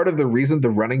think part of the reason the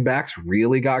running backs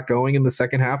really got going in the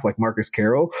second half, like Marcus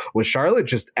Carroll, was Charlotte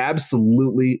just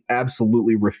absolutely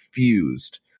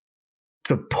refused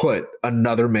to put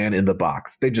another man in the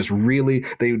box. They just really,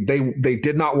 they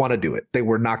did not want to do it. They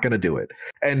were not going to do it.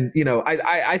 And,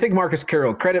 I think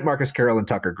credit Marcus Carroll and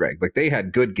Tucker Gregg. Like they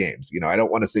had good games. I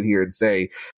don't want to sit here and say,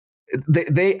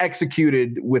 they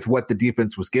executed with what the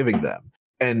defense was giving them.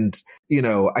 And,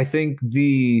 I think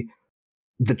the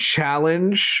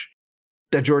challenge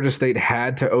that Georgia State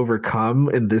had to overcome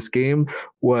in this game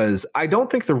was, I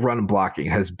don't think the run blocking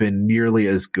has been nearly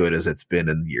as good as it's been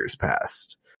in years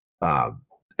past.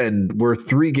 And we're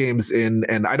 3 games in,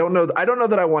 and I don't know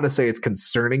that I want to say it's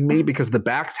concerning me because the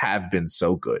backs have been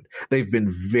so good. They've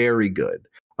been very good.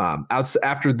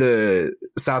 After the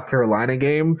South Carolina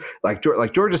game, like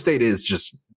Georgia State is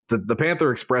just the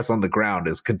Panther Express on the ground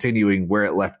is continuing where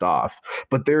it left off.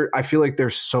 But I feel like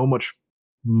there's so much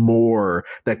more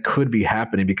that could be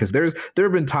happening because there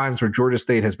have been times where Georgia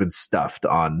State has been stuffed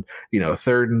on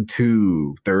 3rd and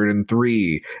 2, 3rd and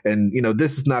 3, and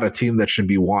this is not a team that should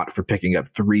be want for picking up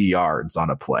 3 yards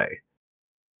on a play.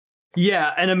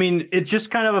 Yeah, and I mean it's just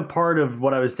kind of a part of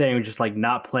what I was saying, just like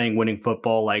not playing winning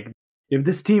football. Like if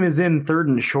this team is in 3rd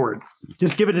and short,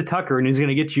 just give it to Tucker and he's going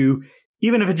to get you,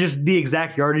 even if it's just the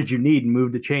exact yardage you need, and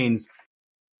move the chains.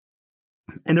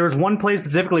 And there was one play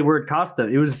specifically where it cost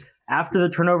them. It was after the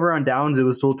turnover on downs. It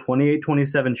was still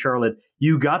 28-27 Charlotte.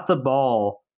 You got the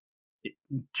ball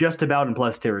just about in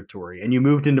plus territory, and you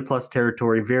moved into plus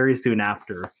territory very soon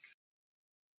after.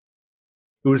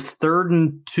 It was 3rd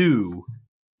and 2,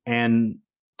 and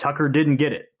Tucker didn't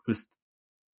get it. It was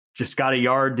just got a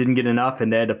yard, didn't get enough,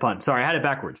 and they had to punt. Sorry, I had it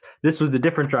backwards. This was a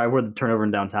different drive where the turnover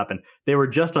and downs happened. They were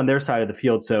just on their side of the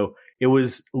field, so it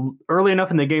was early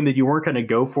enough in the game that you weren't going to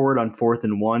go for it on 4th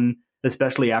and 1,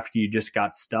 especially after you just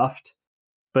got stuffed.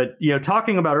 But,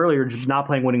 talking about earlier, just not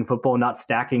playing winning football, not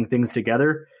stacking things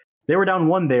together, they were down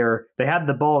 1 there. They had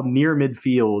the ball near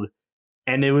midfield,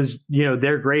 and it was,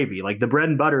 their gravy. Like the bread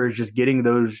and butter is just getting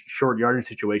those short yardage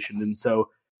situations. And so,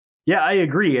 yeah, I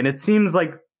agree. And it seems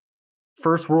like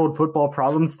first world football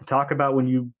problems to talk about when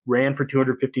you ran for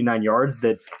 259 yards,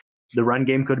 that the run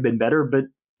game could have been better, but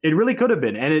it really could have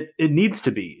been. And it needs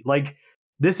to be. Like,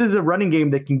 this is a running game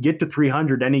that can get to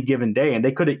 300 any given day, and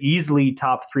they could have easily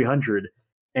topped 300.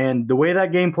 And the way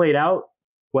that game played out,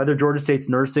 whether Georgia State's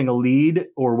nursing a lead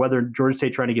or whether Georgia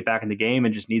State trying to get back in the game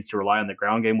and just needs to rely on the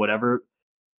ground game, whatever,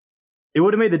 it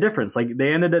would have made the difference. Like,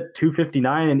 they ended at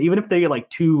 259, and even if they get like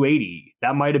 280,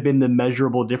 that might have been the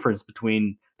measurable difference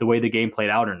between the way the game played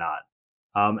out or not.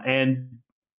 And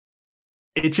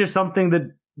it's just something that,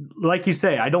 like you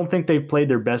say, I don't think they've played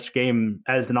their best game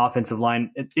as an offensive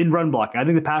line in run blocking. I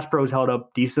think the pass pros held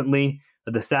up decently.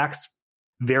 The sacks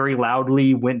very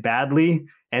loudly went badly,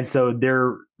 and so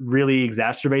they're really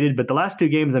exacerbated. But the last 2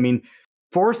 games, I mean,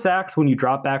 4 sacks when you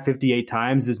drop back 58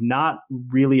 times is not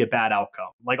really a bad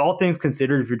outcome. Like, all things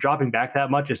considered, if you're dropping back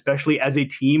that much, especially as a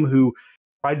team who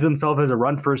prides themselves as a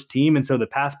run-first team, and so the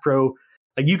pass pro,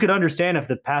 like, you could understand if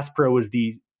the pass pro was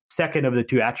the second of the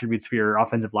 2 attributes for your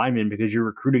offensive lineman because you're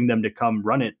recruiting them to come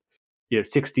run it,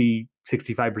 60,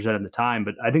 65% of the time.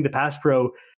 But I think the pass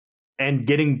pro and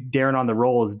getting Darren on the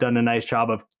roll has done a nice job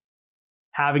of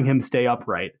having him stay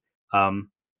upright.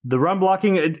 The run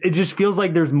blocking, it just feels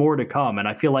like there's more to come. And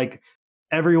I feel like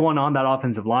everyone on that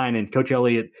offensive line, and Coach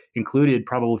Elliott included,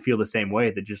 probably feel the same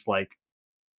way, that just like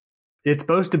it's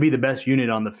supposed to be the best unit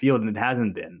on the field, and it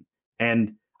hasn't been.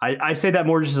 And I say that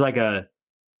more just as like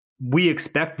we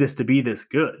expect this to be this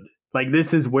good. Like,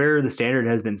 this is where the standard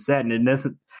has been set, and it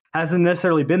hasn't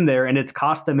necessarily been there, and it's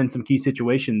cost them in some key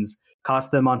situations,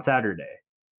 cost them on Saturday.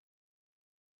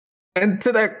 And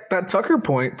to that Tucker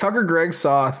point, Tucker Gregg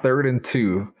saw 3rd and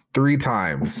 2 3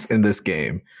 times in this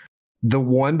game. The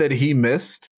one that he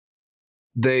missed,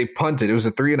 they punted. It was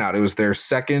a 3 and out. It was their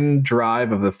second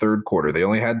drive of the third quarter. They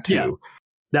only had 2. Yeah,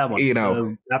 that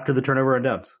one, after the turnover and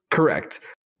downs. Correct.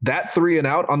 That 3 and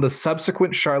out on the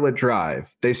subsequent Charlotte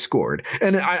drive, they scored.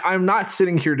 And I'm not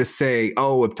sitting here to say,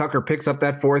 oh, if Tucker picks up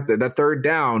that 3rd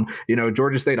down,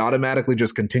 Georgia State automatically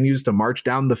just continues to march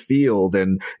down the field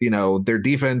and, their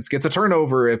defense gets a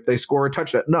turnover if they score a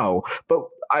touchdown. No, but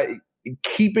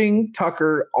keeping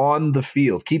Tucker on the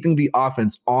field, keeping the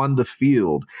offense on the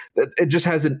field, it just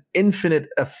has an infinite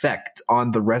effect on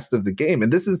the rest of the game.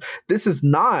 And this is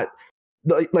not,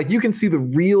 like, you can see the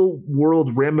real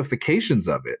world ramifications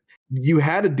of it. You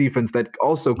had a defense that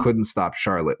also couldn't stop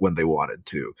Charlotte when they wanted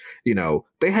to.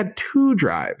 They had 2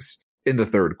 drives in the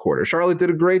third quarter. Charlotte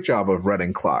did a great job of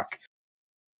running clock.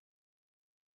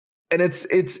 And it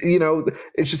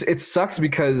sucks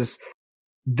because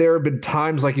there have been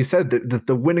times, like you said, that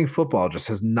the winning football just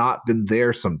has not been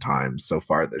there sometimes so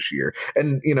far this year.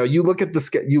 And, you look at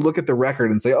the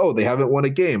record and say, oh, they haven't won a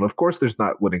game. Of course there's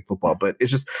not winning football, but it's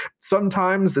just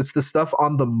sometimes it's the stuff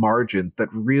on the margins that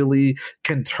really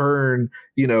can turn,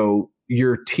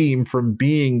 your team from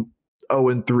being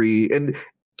 0-3 and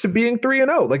to being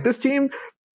 3-0. Like, this team,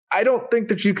 I don't think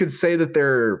that you could say that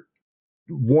they're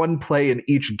one play in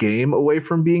each game away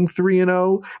from being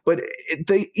 3-0, but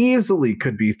they easily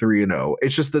could be 3-0.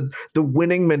 It's just the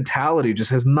winning mentality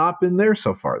just has not been there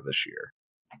so far this year.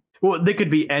 Well, they could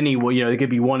be they could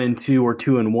be 1-2 or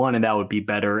 2-1, and that would be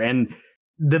better. And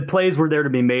the plays were there to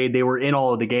be made. They were in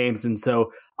all of the games. And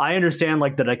so I understand,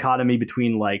 like, the dichotomy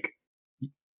between, like,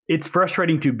 it's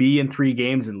frustrating to be in 3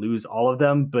 games and lose all of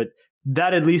them, but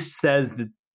that at least says that,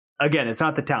 again, it's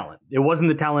not the talent. It wasn't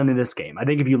the talent in this game. I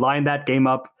think if you line that game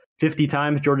up 50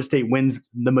 times, Georgia State wins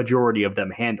the majority of them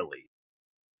handily.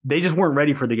 They just weren't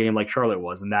ready for the game like Charlotte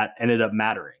was, and that ended up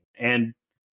mattering. And,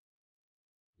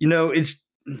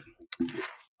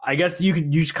 I guess you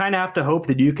just kind of have to hope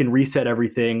that you can reset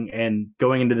everything, and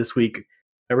going into this week,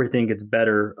 everything gets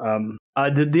better.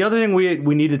 The other thing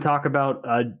we need to talk about,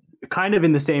 kind of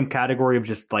in the same category of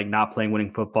just like not playing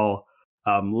winning football,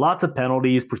 lots of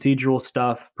penalties, procedural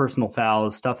stuff, personal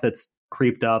fouls, stuff that's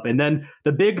creeped up. And then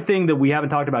the big thing that we haven't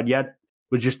talked about yet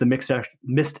was just the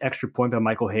missed extra point by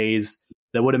Michael Hayes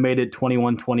that would have made it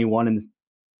 21-21 in the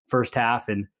first half.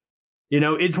 And,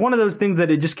 it's one of those things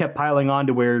that it just kept piling on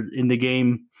to where in the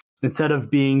game, instead of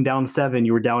being down 7,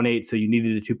 you were down 8. So you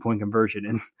needed a 2-point conversion.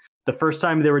 And the first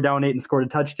time they were down 8 and scored a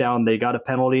touchdown, they got a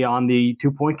penalty on the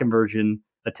 2-point conversion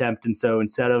attempt. And so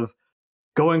instead of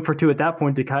going for 2 at that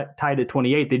point to tie it at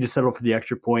 28, they just settled for the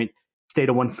extra point, stayed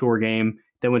a 1-score game.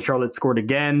 Then when Charlotte scored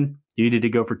again, you needed to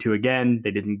go for 2 again.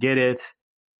 They didn't get it.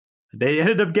 They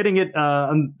ended up getting it.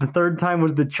 The third time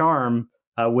was the charm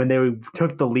when they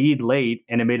took the lead late,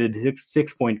 and it made it a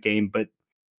 6-point game. But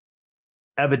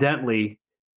evidently,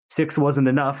 6 wasn't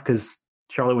enough because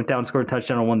Charlotte went down, scored a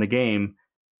touchdown, and won the game.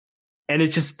 And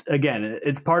it's just, again,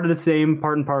 it's part of the same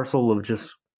part and parcel of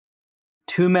just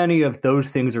too many of those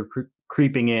things are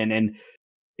creeping in, and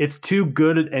it's too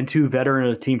good and too veteran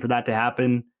a team for that to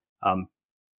happen.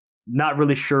 Not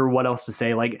really sure what else to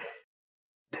say. Like,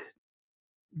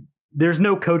 there's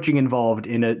no coaching involved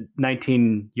in a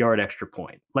 19-yard extra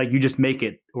point. Like, you just make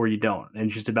it or you don't, and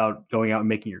it's just about going out and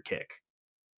making your kick.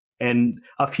 And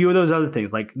a few of those other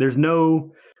things, like, there's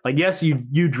no, like, yes,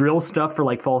 you drill stuff for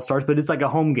like false starts, but it's like a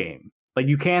home game. Like,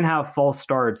 you can't have false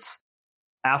starts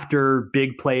after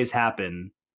big plays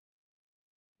happen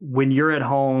when you're at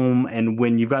home and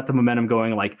when you've got the momentum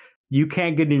going. Like, you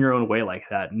can't get in your own way like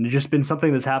that. And it's just been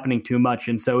something that's happening too much.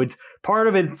 And so it's part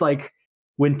of it. It's like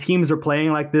when teams are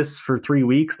playing like this for 3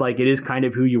 weeks, like, it is kind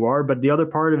of who you are. But the other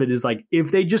part of it is, like,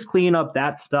 if they just clean up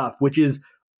that stuff, which is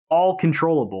all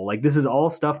controllable, like, this is all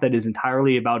stuff that is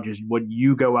entirely about just what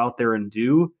you go out there and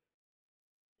do.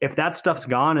 If that stuff's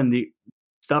gone and the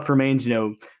stuff remains,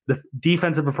 the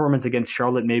defensive performance against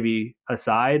Charlotte maybe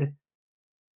aside,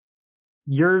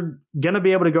 you're going to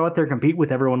be able to go out there and compete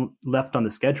with everyone left on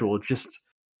the schedule. It's just,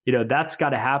 that's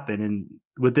got to happen. And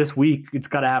with this week, it's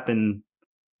got to happen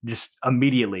just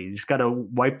immediately. You just got to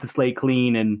wipe the slate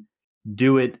clean and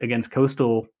do it against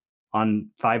Coastal on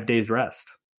 5 days rest.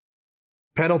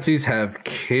 Penalties have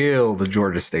killed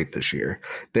Georgia State this year.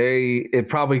 It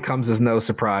probably comes as no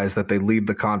surprise that they lead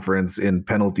the conference in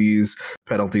penalties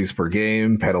per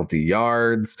game, penalty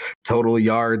yards, total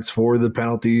yards for the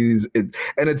penalties.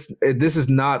 This is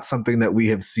not something that we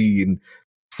have seen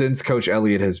since Coach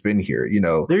Elliott has been here.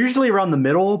 They're usually around the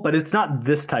middle, but it's not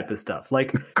this type of stuff.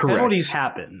 Like, correct. Penalties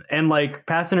happen, and like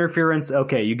pass interference.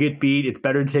 Okay, you get beat. It's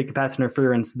better to take the pass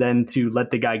interference than to let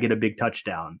the guy get a big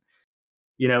touchdown.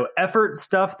 Effort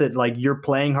stuff that like you're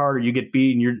playing hard or you get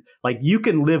beat and you're like, you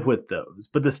can live with those.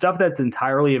 But the stuff that's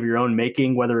entirely of your own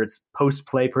making, whether it's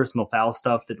post-play personal foul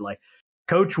stuff that like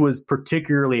Coach was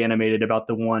particularly animated about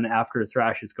the one after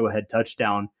Thrash's go-ahead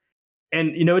touchdown.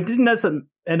 And, it didn't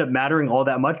end up mattering all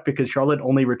that much because Charlotte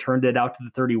only returned it out to the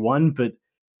 31. But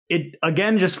it,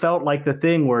 again, just felt like the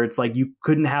thing where it's like you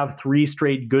couldn't have 3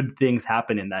 straight good things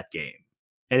happen in that game.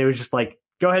 And it was just like,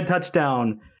 go-ahead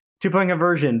touchdown, 2-point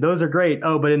conversion. Those are great.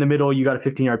 Oh, but in the middle, you got a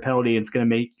 15-yard penalty. And it's going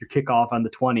to make your kickoff on the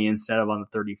 20 instead of on the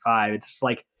 35. It's just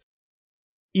like,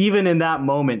 even in that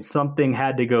moment, something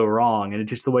had to go wrong. And it's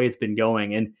just the way it's been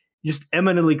going and just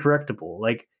eminently correctable.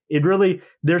 Like, it really,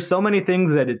 there's so many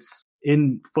things that it's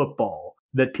in football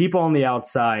that people on the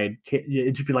outside,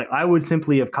 it just be like, I would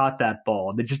simply have caught that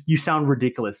ball. That just, you sound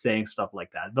ridiculous saying stuff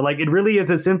like that. But like, it really is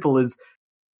as simple as,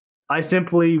 I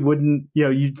simply wouldn't,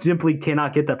 you simply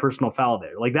cannot get that personal foul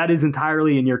there. Like, that is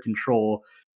entirely in your control.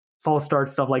 False start,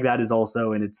 stuff like that is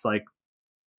also, and it's like,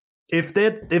 if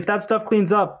that stuff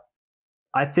cleans up,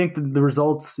 I think that the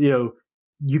results,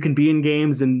 you can be in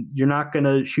games and you're not going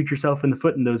to shoot yourself in the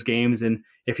foot in those games. And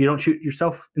if you don't shoot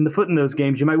yourself in the foot in those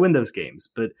games, you might win those games.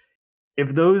 But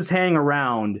if those hang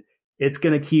around, it's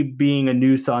going to keep being a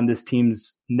noose on this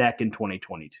team's neck in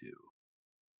 2022.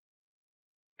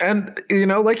 And,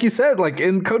 like you said, like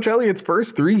in Coach Elliott's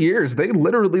first 3 years, they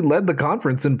literally led the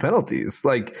conference in penalties,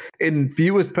 like in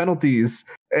fewest penalties,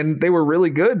 and they were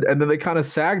really good. And then they kind of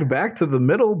sagged back to the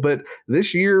middle. But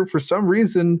this year, for some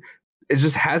reason, it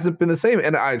just hasn't been the same.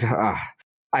 And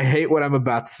I hate what I'm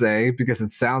about to say because it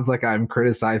sounds like I'm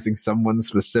criticizing someone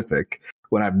specific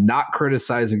when I'm not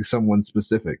criticizing someone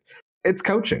specific. It's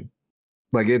coaching.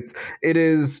 Like it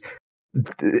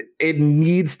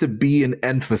needs to be an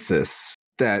emphasis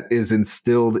that is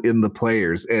instilled in the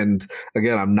players. And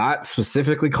again, I'm not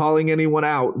specifically calling anyone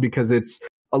out because it's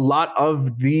a lot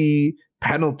of the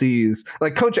penalties.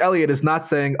 Like Coach Elliott is not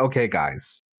saying, okay,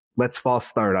 guys, let's false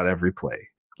start on every play.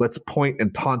 Let's point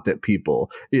and taunt at people.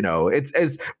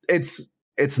 It's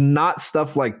not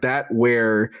stuff like that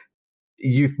where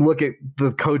you look at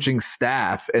the coaching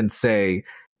staff and say,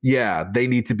 yeah, they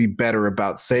need to be better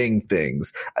about saying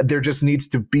things. There just needs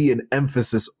to be an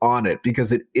emphasis on it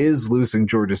because it is losing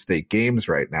Georgia State games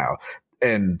right now.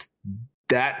 And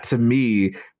that to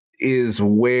me is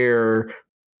where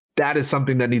that is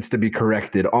something that needs to be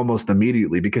corrected almost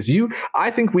immediately because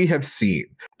I think we have seen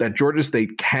that Georgia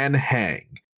State can hang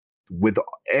with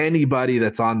anybody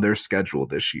that's on their schedule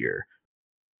this year,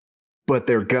 but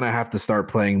they're going to have to start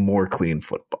playing more clean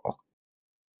football.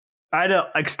 I'd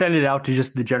extend it out to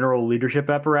just the general leadership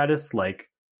apparatus. Like,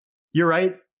 you're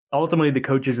right. Ultimately, the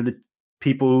coaches are the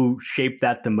people who shape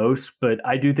that the most. But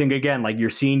I do think, again, like your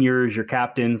seniors, your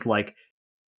captains, like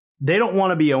they don't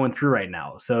want to be 0-3 right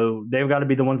now. So they've got to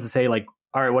be the ones to say, like,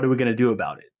 all right, what are we going to do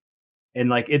about it? And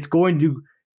like, it's going to,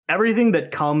 everything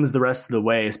that comes the rest of the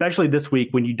way, especially this week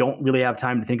when you don't really have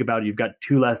time to think about it, you've got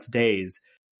 2 less days.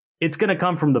 It's going to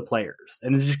come from the players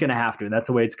and it's just going to have to. And that's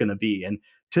the way it's going to be. And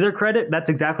to their credit, that's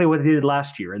exactly what they did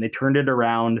last year. And they turned it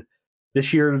around.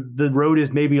 This year, the road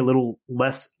is maybe a little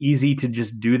less easy to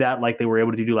just do that like they were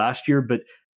able to do last year. But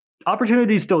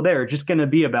opportunity is still there. It's just going to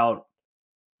be about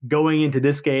going into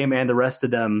this game and the rest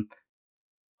of them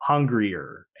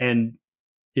hungrier. And,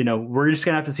 we're just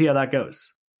going to have to see how that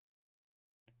goes.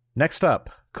 Next up,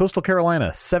 Coastal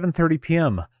Carolina, 7:30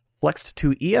 p.m., flexed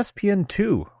to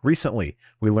ESPN2 recently,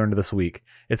 we learned this week.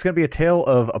 It's going to be a tale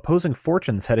of opposing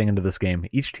fortunes heading into this game,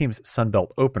 each team's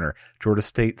Sunbelt opener. Georgia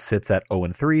State sits at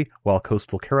 0-3, while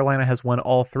Coastal Carolina has won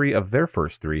all 3 of their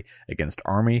first 3 against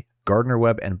Army,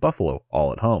 Gardner-Webb, and Buffalo,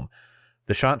 all at home.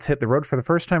 The Shots hit the road for the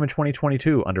first time in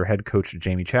 2022 under head coach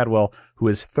Jamie Chadwell, who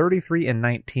is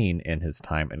 33-19 in his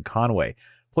time in Conway.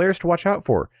 Players to watch out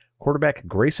for: quarterback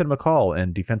Grayson McCall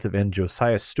and defensive end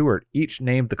Josiah Stewart, each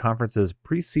named the conference's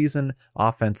preseason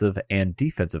offensive and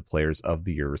defensive players of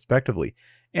the year, respectively.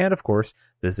 And of course,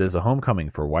 this is a homecoming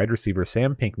for wide receiver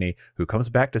Sam Pinckney, who comes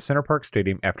back to Center Park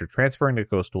Stadium after transferring to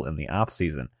Coastal in the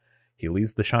offseason. He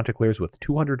leads the Chanticleers with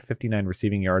 259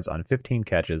 receiving yards on 15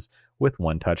 catches with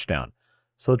 1 touchdown.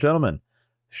 So, gentlemen,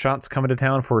 Shots coming to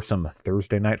town for some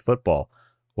Thursday night football.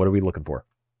 What are we looking for?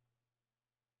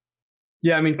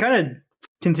 Yeah, I mean, kind of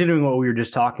continuing what we were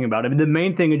just talking about, I mean, the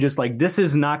main thing is just like, this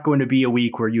is not going to be a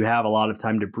week where you have a lot of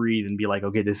time to breathe and be like,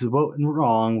 okay, this is what went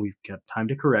wrong. We've got time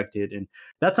to correct it. And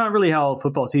that's not really how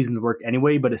football seasons work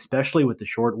anyway, but especially with the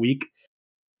short week,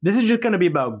 this is just going to be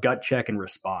about gut check and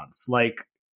response. Like,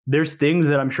 there's things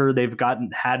that I'm sure they've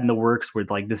had in the works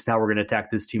with, like, this is how we're going to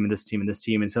attack this team and this team and this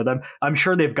team. And so I'm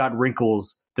sure they've got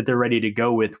wrinkles that they're ready to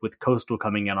go with Coastal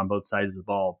coming in on both sides of the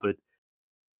ball. But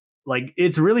like,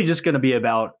 it's really just going to be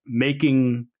about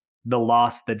making the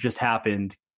loss that just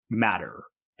happened matter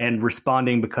and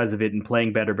responding because of it and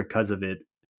playing better because of it.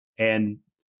 And,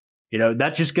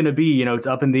 that's just going to be, it's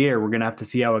up in the air. We're going to have to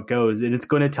see how it goes. And it's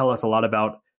going to tell us a lot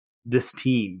about this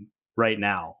team right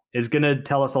now. It's going to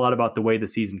tell us a lot about the way the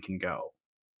season can go.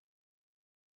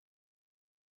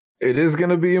 It is going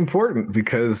to be important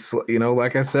because,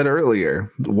 like I said earlier,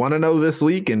 1-0 this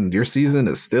week and your season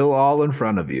is still all in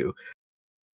front of you.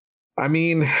 I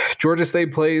mean, Georgia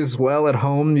State plays well at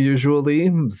home usually.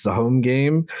 It's a home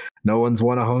game. No one's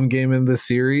won a home game in this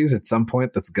series. At some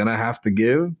point, that's going to have to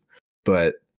give.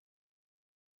 But,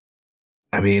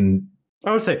 I mean...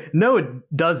 I would say, no, it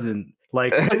doesn't.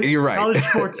 Like, you're right. College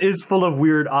sports is full of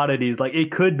weird oddities. Like,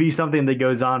 it could be something that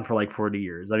goes on for like 40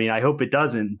 years. I mean, I hope it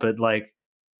doesn't, but like,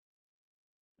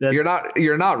 you're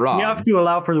not wrong. You have to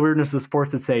allow for the weirdness of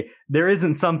sports and say there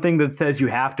isn't something that says you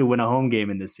have to win a home game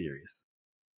in this series.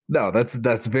 No,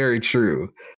 that's very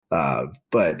true.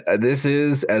 But this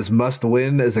is as must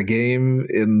win as a game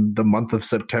in the month of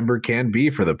September can be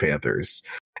for the Panthers.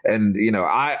 And,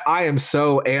 I am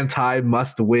so anti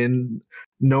must win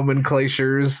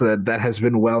nomenclatures that has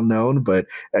been well known, but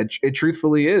it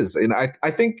truthfully is. And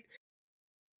I think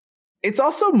it's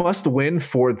also must win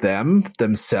for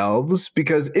themselves,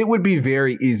 because it would be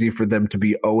very easy for them to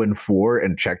be 0-4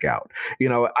 and check out.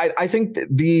 I think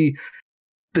the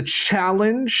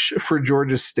challenge for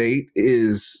Georgia State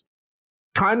is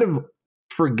kind of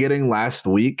forgetting last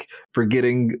week,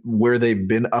 forgetting where they've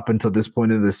been up until this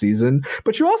point in the season.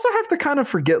 But you also have to kind of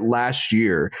forget last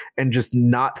year and just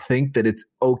not think that it's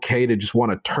okay to just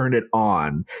want to turn it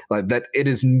on, like that it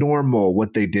is normal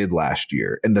what they did last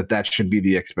year and that should be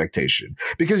the expectation.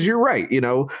 Because you're right.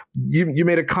 You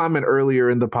made a comment earlier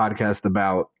in the podcast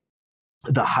about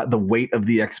the weight of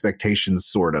the expectations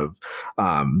sort of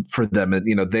for them. And,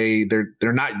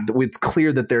 they're not, it's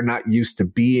clear that they're not used to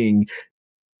being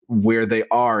where they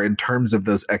are in terms of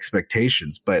those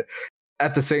expectations. But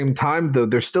at the same time, though,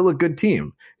 they're still a good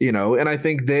team, and I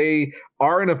think they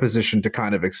are in a position to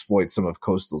kind of exploit some of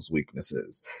Coastal's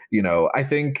weaknesses. I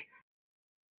think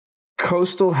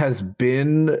Coastal has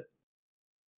been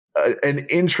an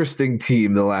interesting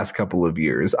team the last couple of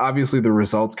years. Obviously, the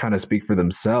results kind of speak for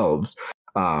themselves.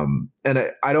 And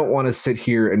I don't want to sit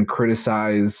here and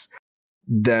criticize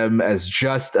them as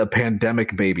just a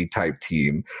pandemic baby type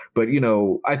team. But,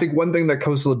 I think one thing that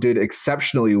Coastal did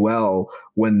exceptionally well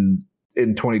when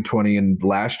in 2020 and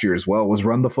last year as well was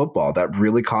run the football. That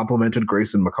really complemented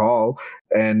Grayson McCall.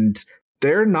 And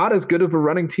they're not as good of a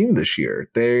running team this year.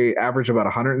 They average about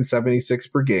 176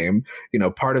 per game.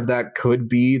 Part of that could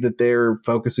be that they're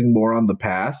focusing more on the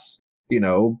pass,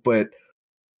 but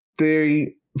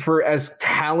for as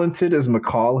talented as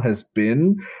McCall has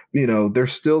been, they're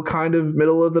still kind of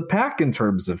middle of the pack in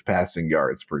terms of passing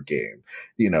yards per game.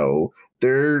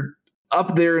 They're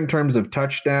up there in terms of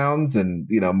touchdowns, and,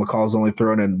 McCall's only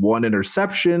thrown in one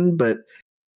interception, but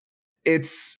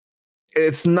it's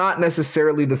not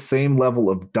necessarily the same level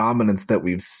of dominance that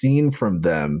we've seen from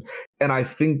them. And I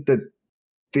think that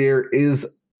there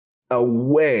is a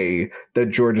way that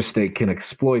Georgia State can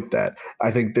exploit that.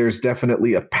 I think there's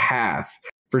definitely a path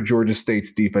for Georgia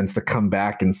State's defense to come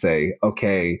back and say,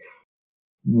 okay,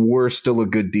 we're still a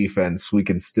good defense. We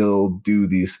can still do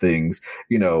these things.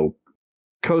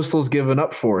 Coastal's given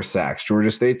up 4 sacks.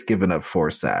 Georgia State's given up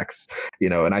 4 sacks,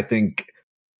 and I think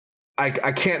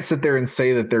I can't sit there and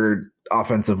say that their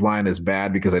offensive line is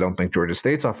bad, because I don't think Georgia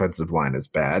State's offensive line is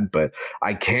bad, but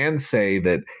I can say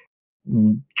that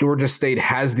Georgia State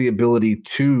has the ability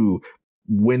to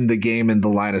win the game in the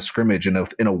line of scrimmage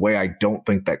in a way I don't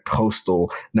think that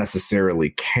Coastal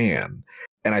necessarily can.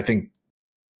 And I think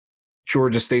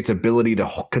Georgia State's ability to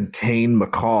contain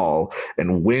McCall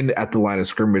and win at the line of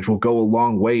scrimmage will go a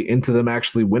long way into them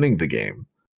actually winning the game.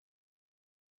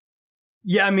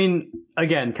 Yeah, I mean,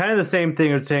 again, kind of the same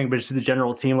thing I was saying, but just the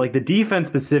general team. Like, the defense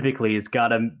specifically has got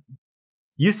to...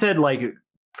 You said, like,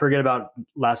 forget about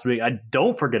last week. I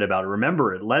don't forget about it.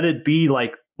 Remember it. Let it be,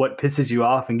 like, what pisses you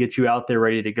off and gets you out there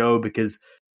ready to go, because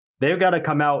they've got to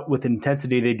come out with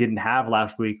intensity they didn't have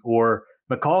last week, or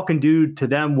McCall can do to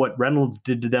them what Reynolds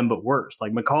did to them, but worse.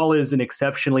 Like, McCall is an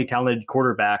exceptionally talented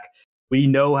quarterback. We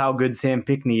know how good Sam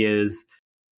Pinkney is.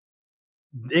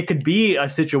 it could be a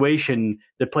situation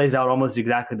that plays out almost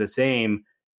exactly the same,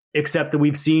 except that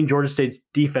we've seen Georgia State's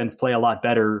defense play a lot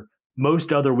better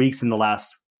most other weeks in the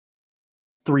last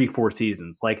 3-4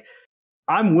 seasons. Like,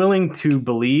 I'm willing to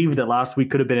believe that last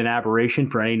week could have been an aberration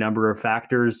for any number of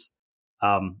factors.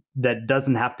 That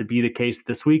doesn't have to be the case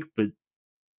this week, but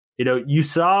you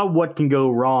saw what can go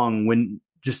wrong when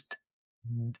just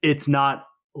it's not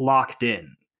locked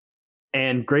in.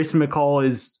 And Grayson McCall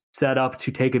is set up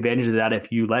to take advantage of that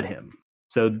if you let him.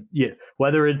 So yeah,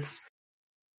 whether it's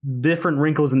different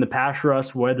wrinkles in the pass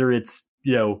rush, whether it's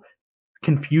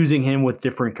confusing him with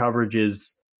different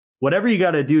coverages, whatever you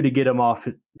got to do to get him off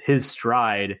his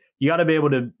stride, you got to be able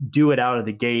to do it out of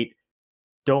the gate.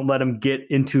 Don't let him get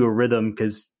into a rhythm,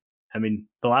 because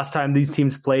the last time these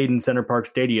teams played in Center Park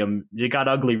Stadium, it got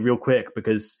ugly real quick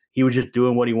because he was just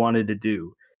doing what he wanted to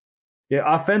do. Yeah,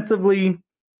 offensively,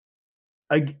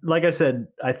 like I said,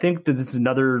 I think that this is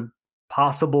another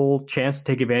possible chance to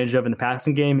take advantage of in the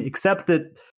passing game, except that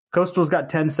Coastal's got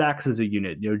 10 sacks as a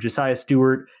unit. Josiah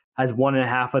Stewart has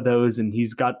 1.5 of those, and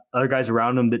he's got other guys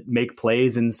around him that make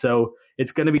plays. And so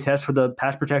it's going to be a test for the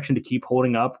pass protection to keep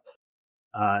holding up.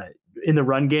 In the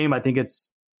run game, I think it's,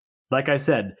 like I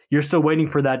said, you're still waiting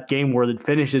for that game where it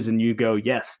finishes and you go,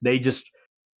 yes, they just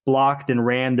blocked and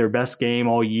ran their best game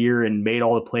all year and made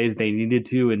all the plays they needed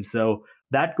to. And so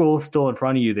that goal is still in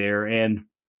front of you there. And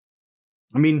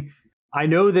I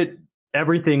know that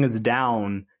everything is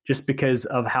down just because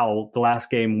of how the last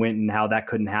game went and how that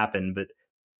couldn't happen. But,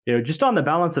 just on the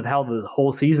balance of how the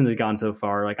whole season has gone so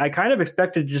far, like, I kind of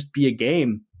expected to just be a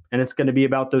game, and it's going to be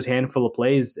about those handful of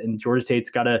plays, and Georgia State's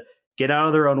got to get out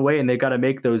of their own way and they've got to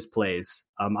make those plays.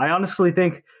 I honestly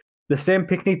think the Sam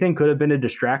Pinckney thing could have been a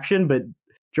distraction, but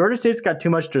Georgia State's got too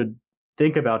much to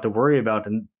think about, to worry about.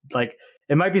 And like,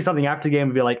 it might be something after the game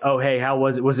to be like, oh, hey, how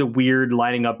was it? Was it weird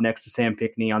lining up next to Sam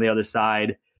Pinckney on the other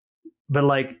side? But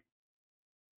like,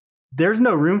 there's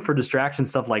no room for distraction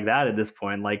stuff like that at this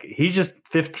point. Like, he's just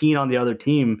 15 on the other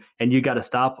team and you got to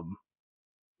stop him.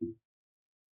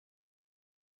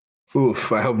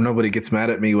 Oof, I hope nobody gets mad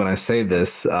at me when I say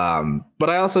this. But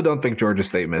I also don't think Georgia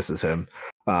State misses him.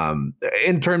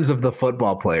 In terms of the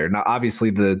football player. Now, obviously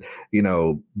the,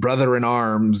 brother in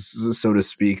arms, so to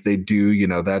speak, they do,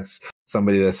 that's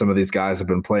somebody that some of these guys have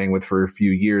been playing with for a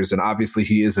few years. And obviously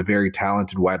he is a very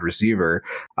talented wide receiver.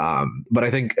 But I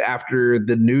think after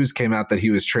the news came out that he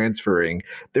was transferring,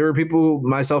 there were people,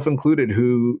 myself included,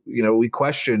 who, we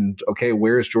questioned, okay,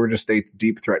 where is Georgia State's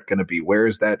deep threat going to be? Where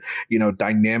is that,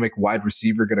 dynamic wide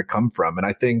receiver going to come from? And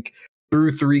I think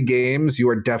through 3 games, you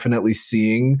are definitely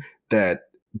seeing that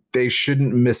they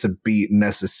shouldn't miss a beat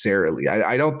necessarily.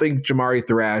 I don't think Jamari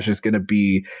Thrash is going to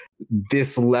be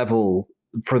this level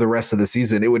for the rest of the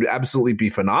season. It would absolutely be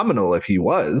phenomenal if he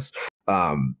was.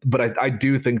 But I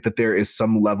do think that there is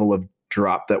some level of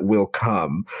drop that will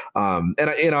come. And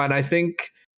I think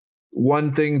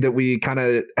one thing that we kind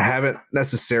of haven't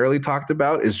necessarily talked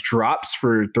about is drops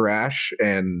for Thrash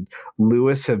and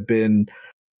Lewis have been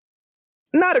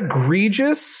not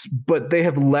egregious, but they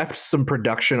have left some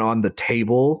production on the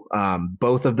table.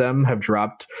 Both of them have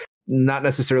dropped not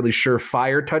necessarily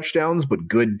surefire touchdowns, but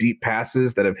good deep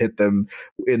passes that have hit them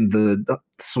in the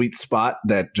sweet spot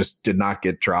that just did not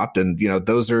get dropped. And,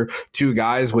 those are 2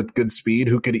 guys with good speed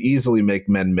who could easily make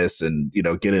men miss and,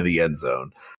 get in the end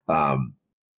zone.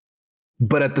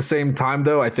 But at the same time,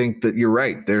 though, I think that you're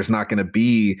right. It's not going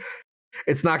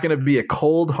to be a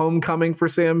cold homecoming for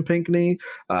Sam Pinckney,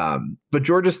 but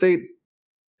Georgia State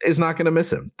is not going to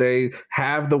miss him. They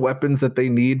have the weapons that they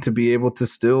need to be able to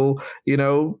still,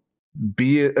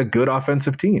 be a good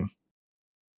offensive team.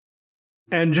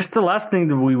 And just the last thing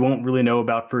that we won't really know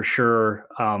about for sure,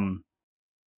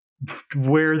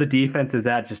 where the defense is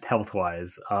at just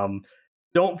health-wise.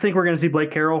 Don't think we're going to see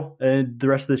Blake Carroll the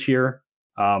rest of this year.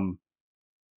 The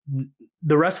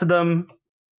rest of them,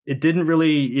 it didn't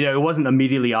really, it wasn't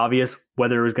immediately obvious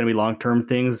whether it was going to be long-term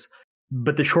things,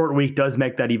 but the short week does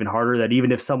make that even harder, that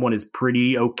even if someone is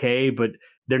pretty okay, but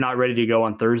they're not ready to go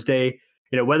on Thursday,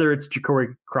 whether it's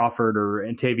Ja'Cory Crawford or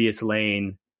Antavius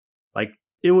Lane, like,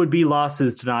 it would be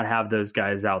losses to not have those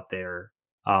guys out there,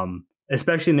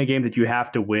 especially in a game that you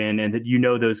have to win and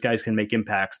that those guys can make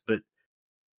impacts. But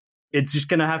it's just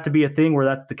going to have to be a thing where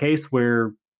that's the case,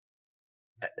 where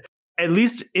at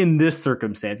least in this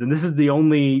circumstance, and this is the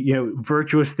only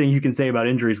virtuous thing you can say about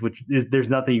injuries, which is there's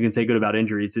nothing you can say good about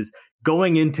injuries, is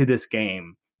going into this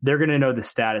game, they're going to know the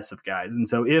status of guys. And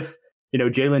so if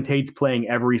Jalen Tate's playing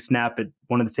every snap at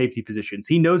one of the safety positions,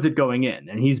 he knows it going in,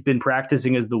 and he's been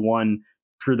practicing as the one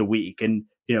through the week. And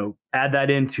add that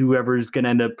into whoever's going to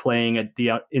end up playing at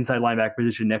the inside linebacker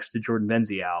position next to Jordan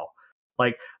Venzial.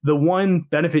 Like, the one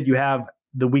benefit you have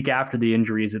the week after the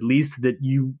injury is at least that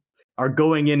you are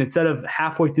going in, instead of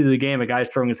halfway through the game, a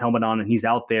guy's throwing his helmet on and he's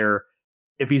out there.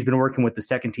 If he's been working with the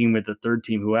second team, with the third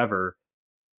team, whoever,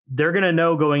 they're going to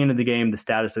know going into the game the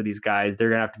status of these guys. They're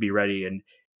going to have to be ready. And,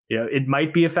 it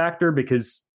might be a factor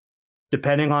because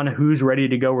depending on who's ready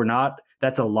to go or not,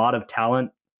 that's a lot of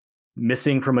talent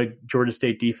missing from a Georgia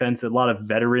State defense, a lot of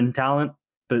veteran talent.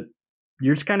 But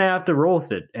you're just going to have to roll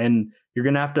with it. And you're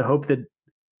going to have to hope that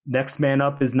next man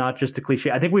up is not just a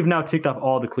cliche. I think we've now ticked off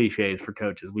all the cliches for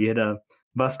coaches. We had a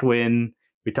must win.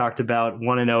 We talked about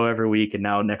 1-0 every week, and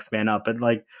now next man up. But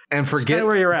and forget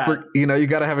where you're at. You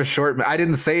got to have a short. I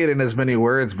didn't say it in as many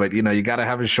words, but you got to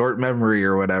have a short memory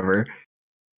or whatever.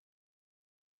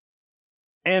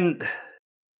 And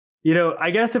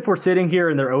I guess if we're sitting here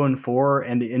and they're 0-4,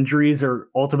 and the injuries are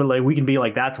ultimately, we can be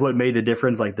like, that's what made the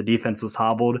difference. Like, the defense was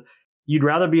hobbled. You'd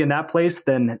rather be in that place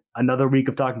than another week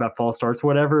of talking about false starts or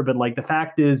whatever. But the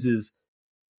fact is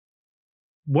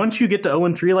once you get to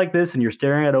 0-3 like this and you're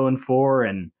staring at 0-4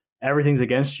 and everything's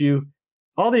against you,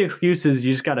 all the excuses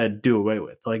you just got to do away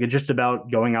with. It's just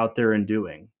about going out there and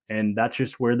doing. And that's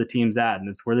just where the team's at. And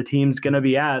it's where the team's going to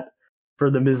be at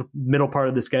for the middle part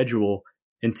of the schedule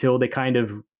until they kind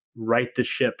of right the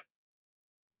ship.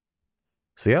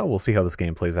 So yeah, we'll see how this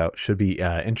game plays out. Should be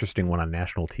an interesting one on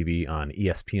national TV on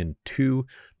ESPN2.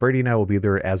 Brady and I will be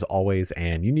there as always,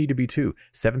 and you need to be too.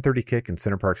 7:30 kick in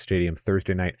Center Parc Stadium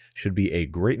Thursday night. Should be a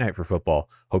great night for football.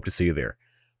 Hope to see you there.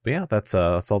 But yeah, that's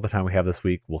all the time we have this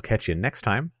week. We'll catch you next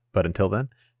time. But until then,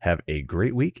 have a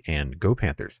great week and go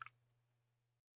Panthers.